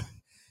now.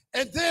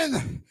 And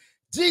then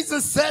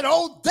Jesus said,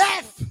 oh,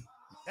 death,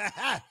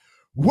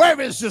 where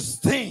is your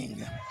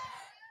sting?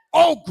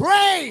 Oh,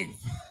 grave,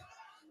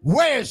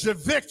 where is your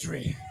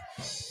victory?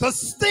 The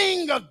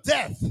sting of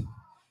death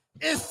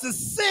is the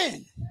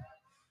sin,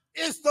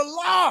 is the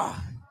law.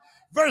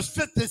 Verse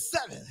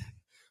 57.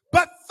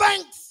 But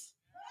thanks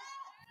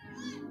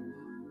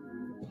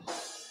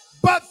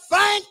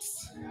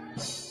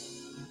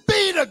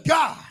be to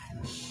God,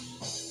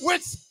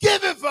 which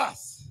giveth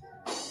us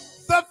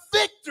the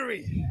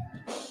victory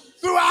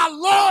through our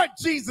Lord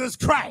Jesus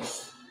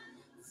Christ.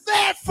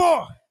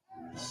 Therefore,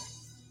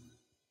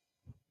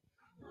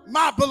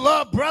 my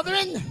beloved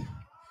brethren,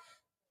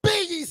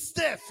 be ye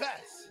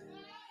steadfast,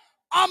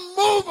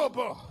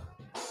 unmovable,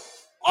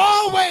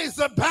 always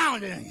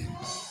abounding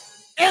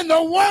in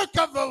the work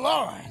of the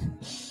Lord.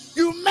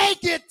 You may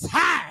get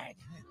tired,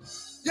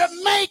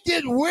 you may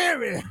get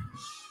weary,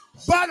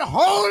 but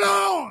hold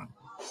on.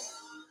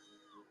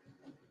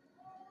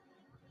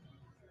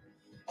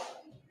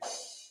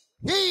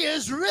 He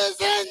is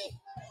risen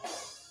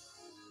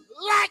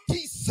like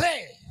he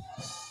said.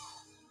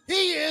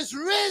 He is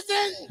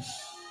risen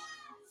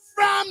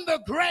from the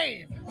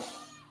grave.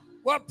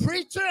 Well,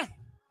 preacher,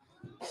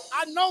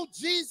 I know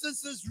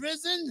Jesus is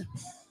risen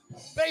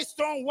based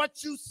on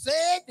what you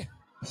said,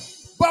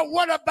 but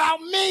what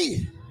about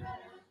me?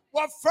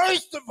 Well,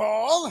 first of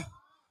all,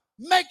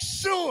 make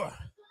sure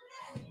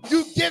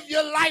you give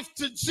your life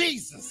to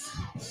Jesus.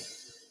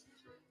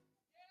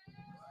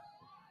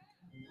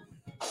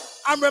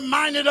 I'm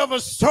reminded of a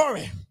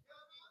story.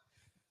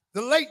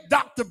 The late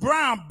Dr.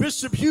 Brown,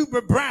 Bishop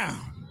Hubert Brown,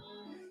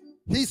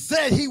 he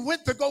said he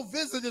went to go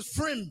visit his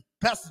friend,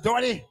 Pastor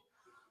Doherty,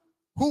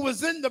 who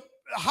was in the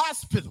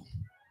hospital.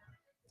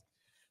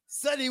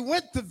 Said he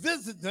went to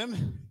visit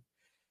them,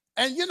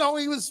 and he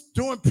was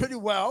doing pretty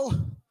well,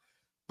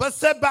 but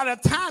said by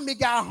the time he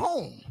got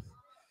home,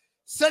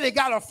 said he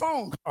got a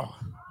phone call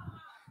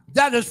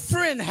that his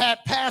friend had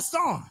passed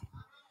on.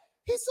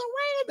 He said,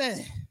 wait a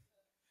minute.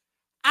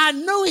 I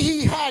knew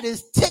he had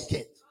his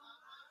ticket,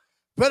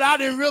 but I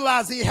didn't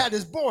realize he had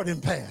his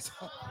boarding pass.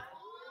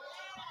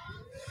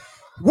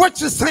 What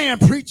you saying,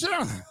 preacher?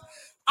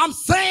 I'm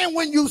saying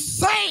when you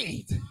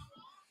saved,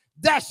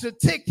 that's your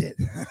ticket.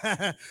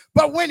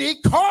 But when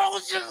he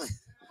calls you,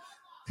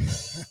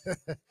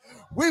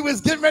 we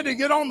was getting ready to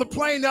get on the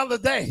plane the other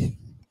day,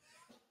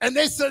 and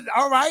they said,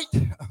 all right,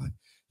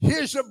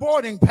 here's your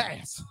boarding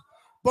pass,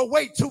 but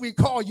wait till we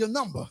call your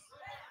number.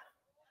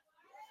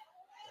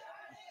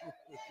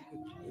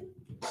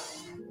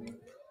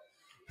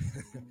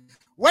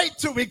 Wait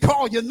till we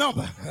call your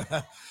number.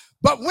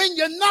 But when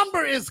your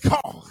number is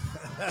called,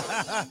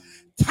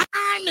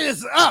 time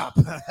is up.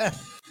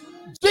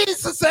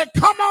 Jesus said,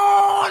 come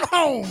on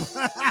home.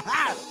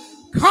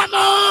 Come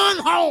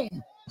on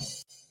home.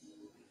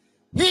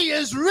 He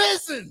is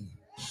risen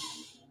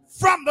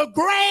from the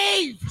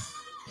grave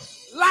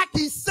like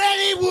he said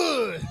he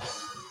would.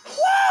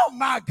 Oh,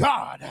 my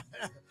God.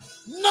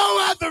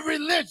 No other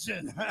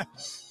religion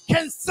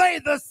can say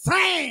the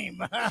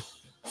same.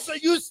 So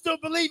you still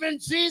believe in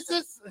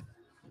Jesus?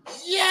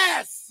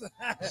 Yes.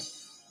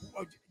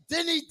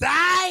 Didn't he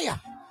die?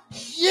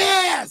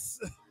 Yes.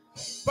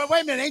 But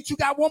wait a minute, ain't you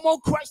got one more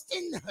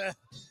question?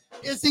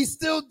 Is he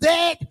still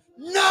dead?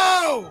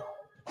 No.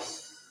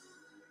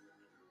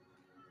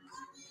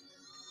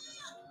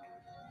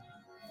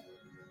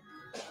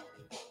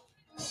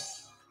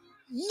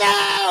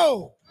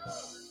 No.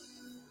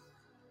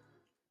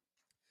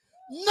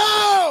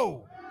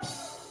 No.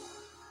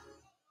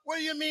 What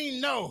do you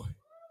mean no?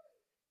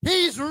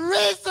 He's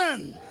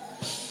risen.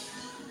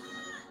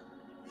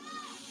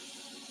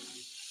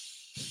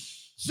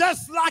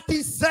 Just like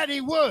he said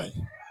he would.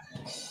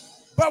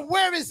 But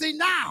where is he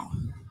now?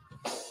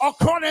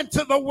 According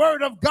to the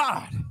word of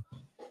God,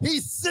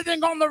 he's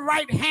sitting on the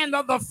right hand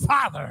of the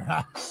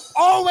Father,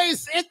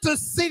 always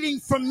interceding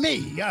for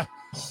me,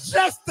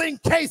 just in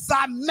case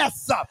I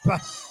mess up,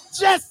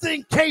 just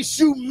in case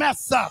you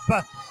mess up,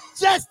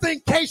 just in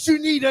case you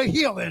need a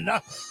healing,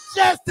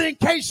 just in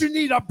case you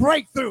need a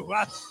breakthrough,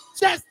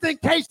 just in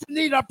case you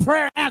need a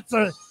prayer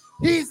answer.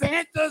 He's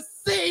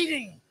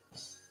interceding.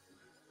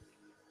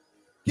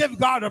 Give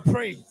God a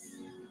praise.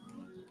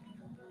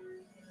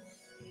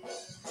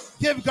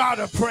 Give God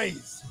a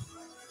praise.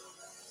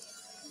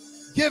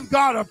 Give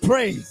God a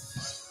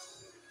praise.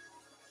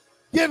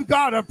 Give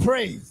God a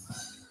praise.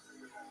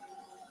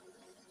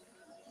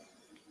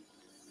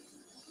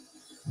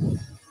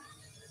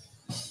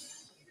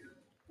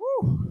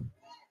 Woo.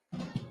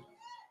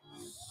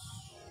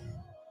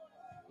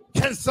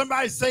 Can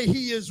somebody say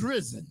he is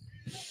risen?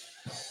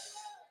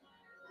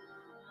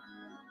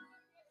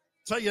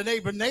 Tell your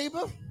neighbor,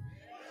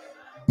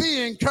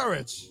 be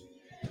encouraged.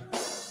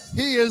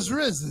 He is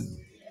risen.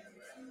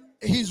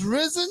 He's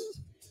risen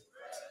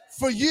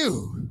for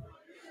you.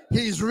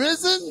 He's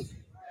risen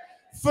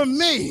for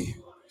me.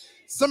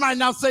 Somebody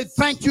now say,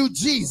 thank you,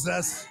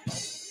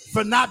 Jesus,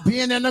 for not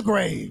being in the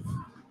grave.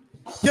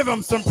 Give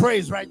him some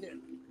praise right there.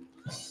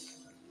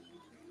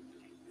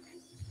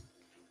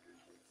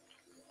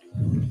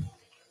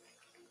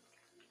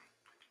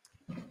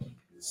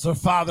 So,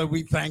 Father,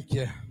 we thank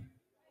you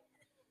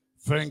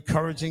for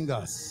encouraging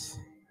us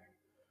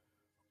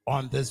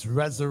on this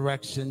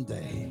resurrection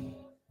day,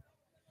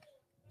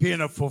 being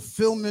a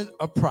fulfillment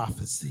of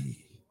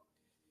prophecy,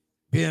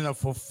 being a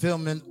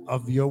fulfillment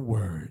of your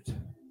word.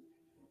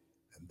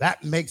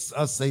 That makes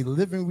us a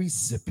living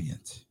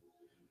recipient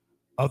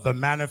of the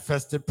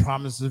manifested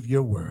promise of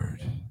your word.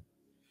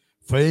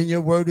 For in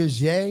your word is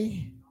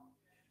yea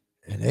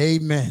and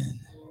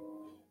amen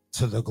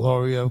to the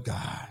glory of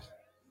God.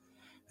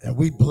 And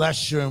we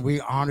bless you and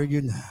we honor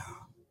you now.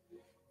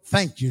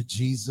 Thank you,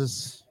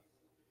 Jesus,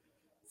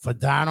 for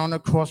dying on the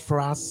cross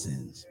for our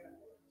sins,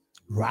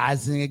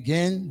 rising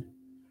again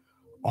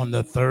on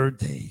the third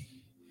day,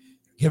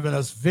 giving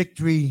us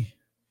victory,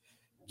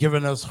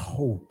 giving us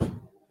hope,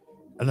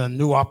 and a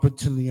new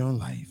opportunity in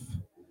life.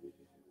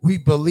 We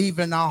believe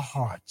in our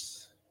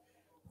hearts.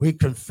 We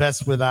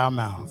confess with our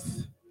mouth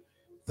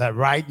that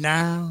right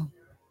now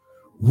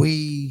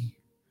we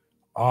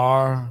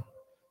are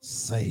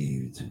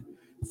saved.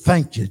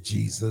 Thank you,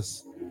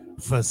 Jesus,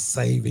 for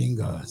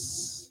saving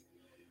us.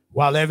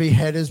 While every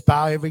head is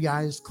bowed, every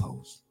eye is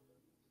closed,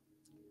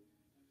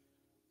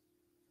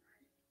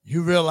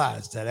 you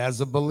realize that as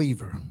a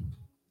believer,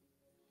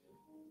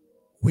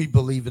 we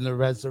believe in the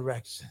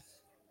resurrection,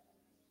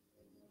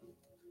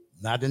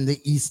 not in the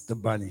Easter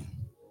bunny,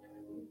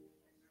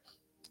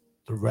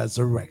 the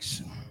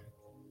resurrection.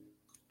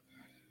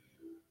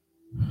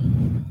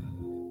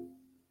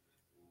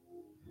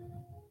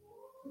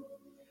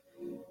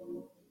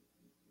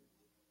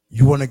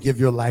 You want to give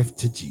your life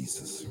to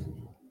Jesus.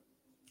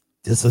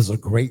 This is a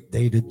great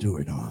day to do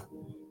it on.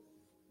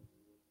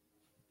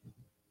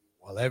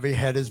 While every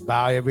head is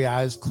bowed, every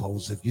eye is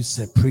closed. If you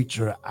said,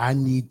 preacher, I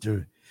need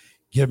to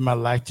give my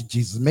life to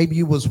Jesus. Maybe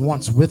you was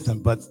once with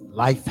him, but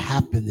life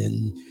happened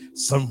and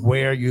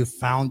somewhere you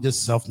found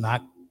yourself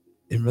not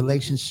in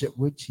relationship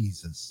with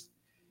Jesus.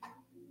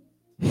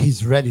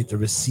 He's ready to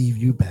receive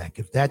you back.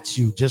 If that's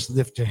you, just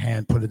lift your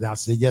hand, put it out,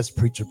 say, yes,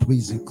 preacher,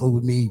 please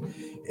include me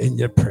in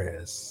your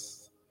prayers.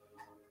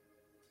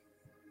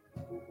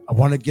 I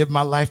want to give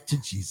my life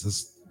to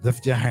Jesus.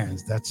 Lift your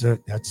hands. That's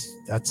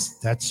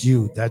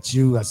you. That's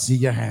you. I see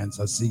your hands.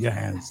 I see your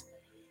hands.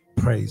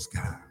 Praise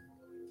God.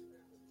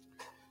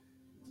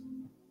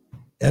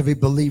 Every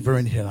believer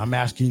in here, I'm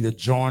asking you to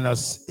join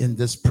us in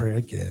this prayer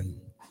again.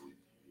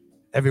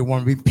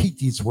 Everyone, repeat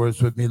these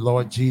words with me.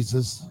 Lord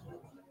Jesus,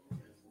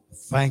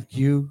 thank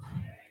you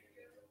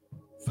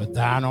for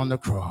dying on the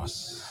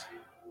cross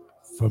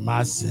for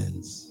my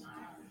sins.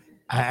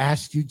 I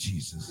ask you,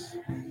 Jesus,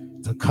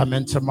 to come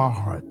into my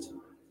heart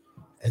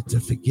and to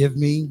forgive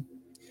me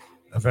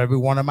of every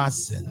one of my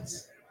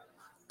sins.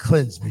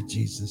 Cleanse me,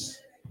 Jesus.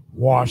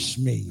 Wash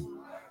me.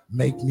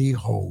 Make me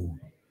whole.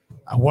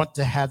 I want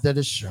to have that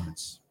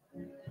assurance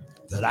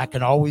that I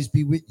can always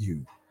be with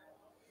you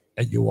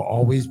and you will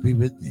always be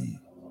with me.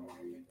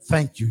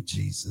 Thank you,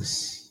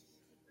 Jesus.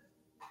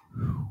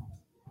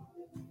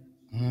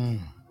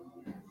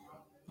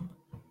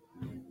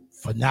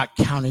 For not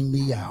counting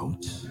me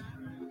out,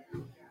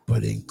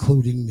 but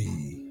including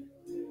me.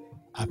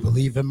 I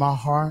believe in my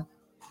heart,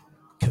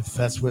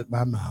 confess with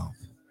my mouth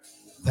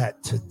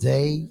that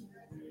today,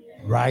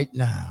 right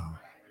now,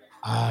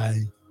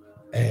 I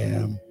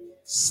am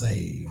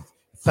saved.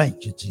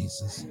 Thank you,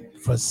 Jesus,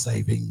 for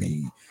saving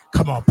me.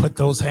 Come on, put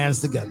those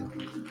hands together.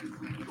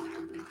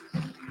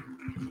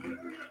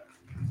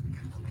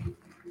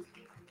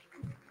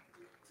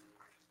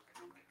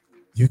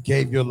 You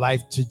gave your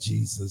life to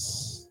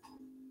Jesus.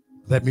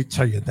 Let me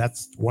tell you,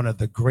 that's one of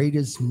the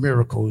greatest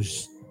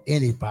miracles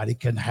anybody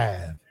can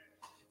have.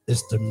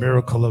 It's the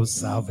miracle of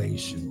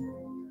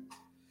salvation.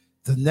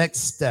 The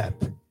next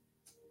step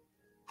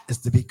is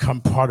to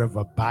become part of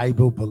a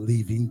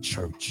Bible-believing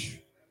church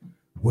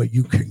where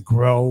you can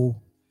grow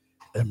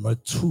and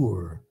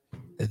mature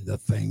in the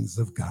things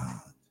of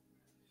God.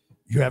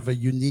 You have a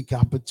unique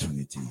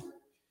opportunity.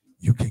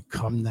 You can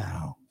come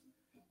now.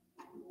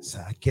 Say,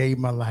 I gave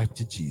my life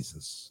to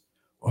Jesus.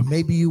 Or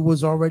maybe you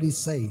was already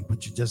saved,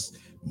 but you just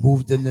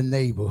moved in the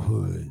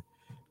neighborhood,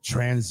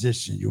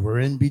 transition. You were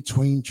in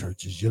between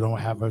churches. You don't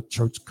have a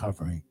church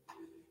covering.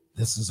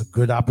 This is a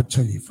good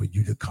opportunity for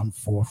you to come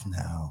forth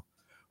now.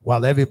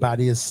 While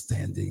everybody is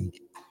standing,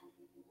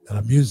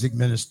 music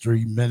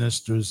ministry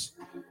ministers,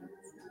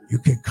 you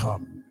can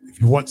come. If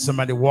you want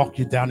somebody to walk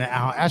you down the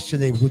aisle, ask your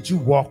neighbor, would you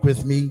walk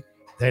with me?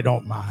 They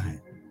don't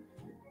mind.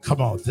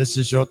 Come on, this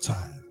is your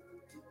time.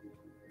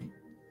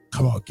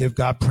 Come on, give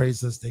God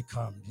praise as they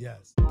come.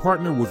 Yes.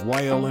 Partner with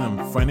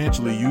YLM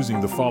financially using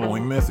the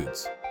following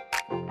methods.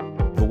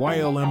 The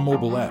YLM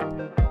mobile app.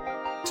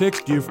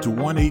 Text give to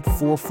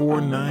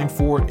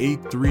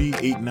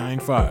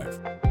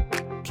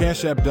 1-844-948-3895.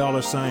 Cash App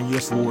 $sign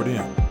Yes Lord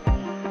M.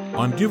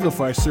 On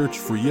Givelify, search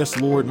for Yes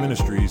Lord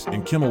Ministries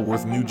in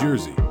Kenilworth, New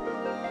Jersey.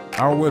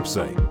 Our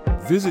website.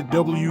 Visit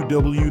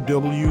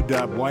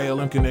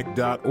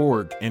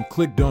www.ylmconnect.org and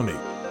click Donate.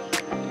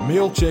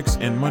 Mail checks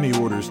and money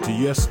orders to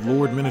Yes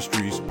Lord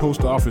Ministries,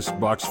 Post Office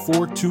Box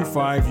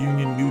 425,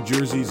 Union, New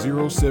Jersey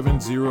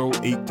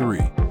 07083.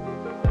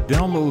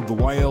 Download the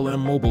YLM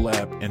mobile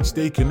app and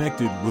stay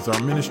connected with our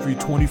ministry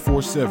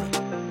 24/7.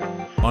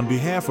 On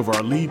behalf of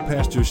our lead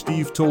pastor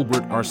Steve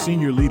Tolbert, our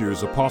senior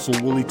leaders Apostle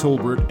Willie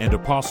Tolbert and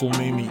Apostle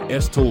Mamie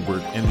S.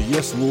 Tolbert, and the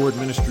Yes Lord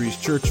Ministries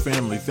church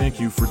family,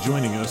 thank you for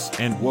joining us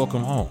and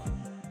welcome home.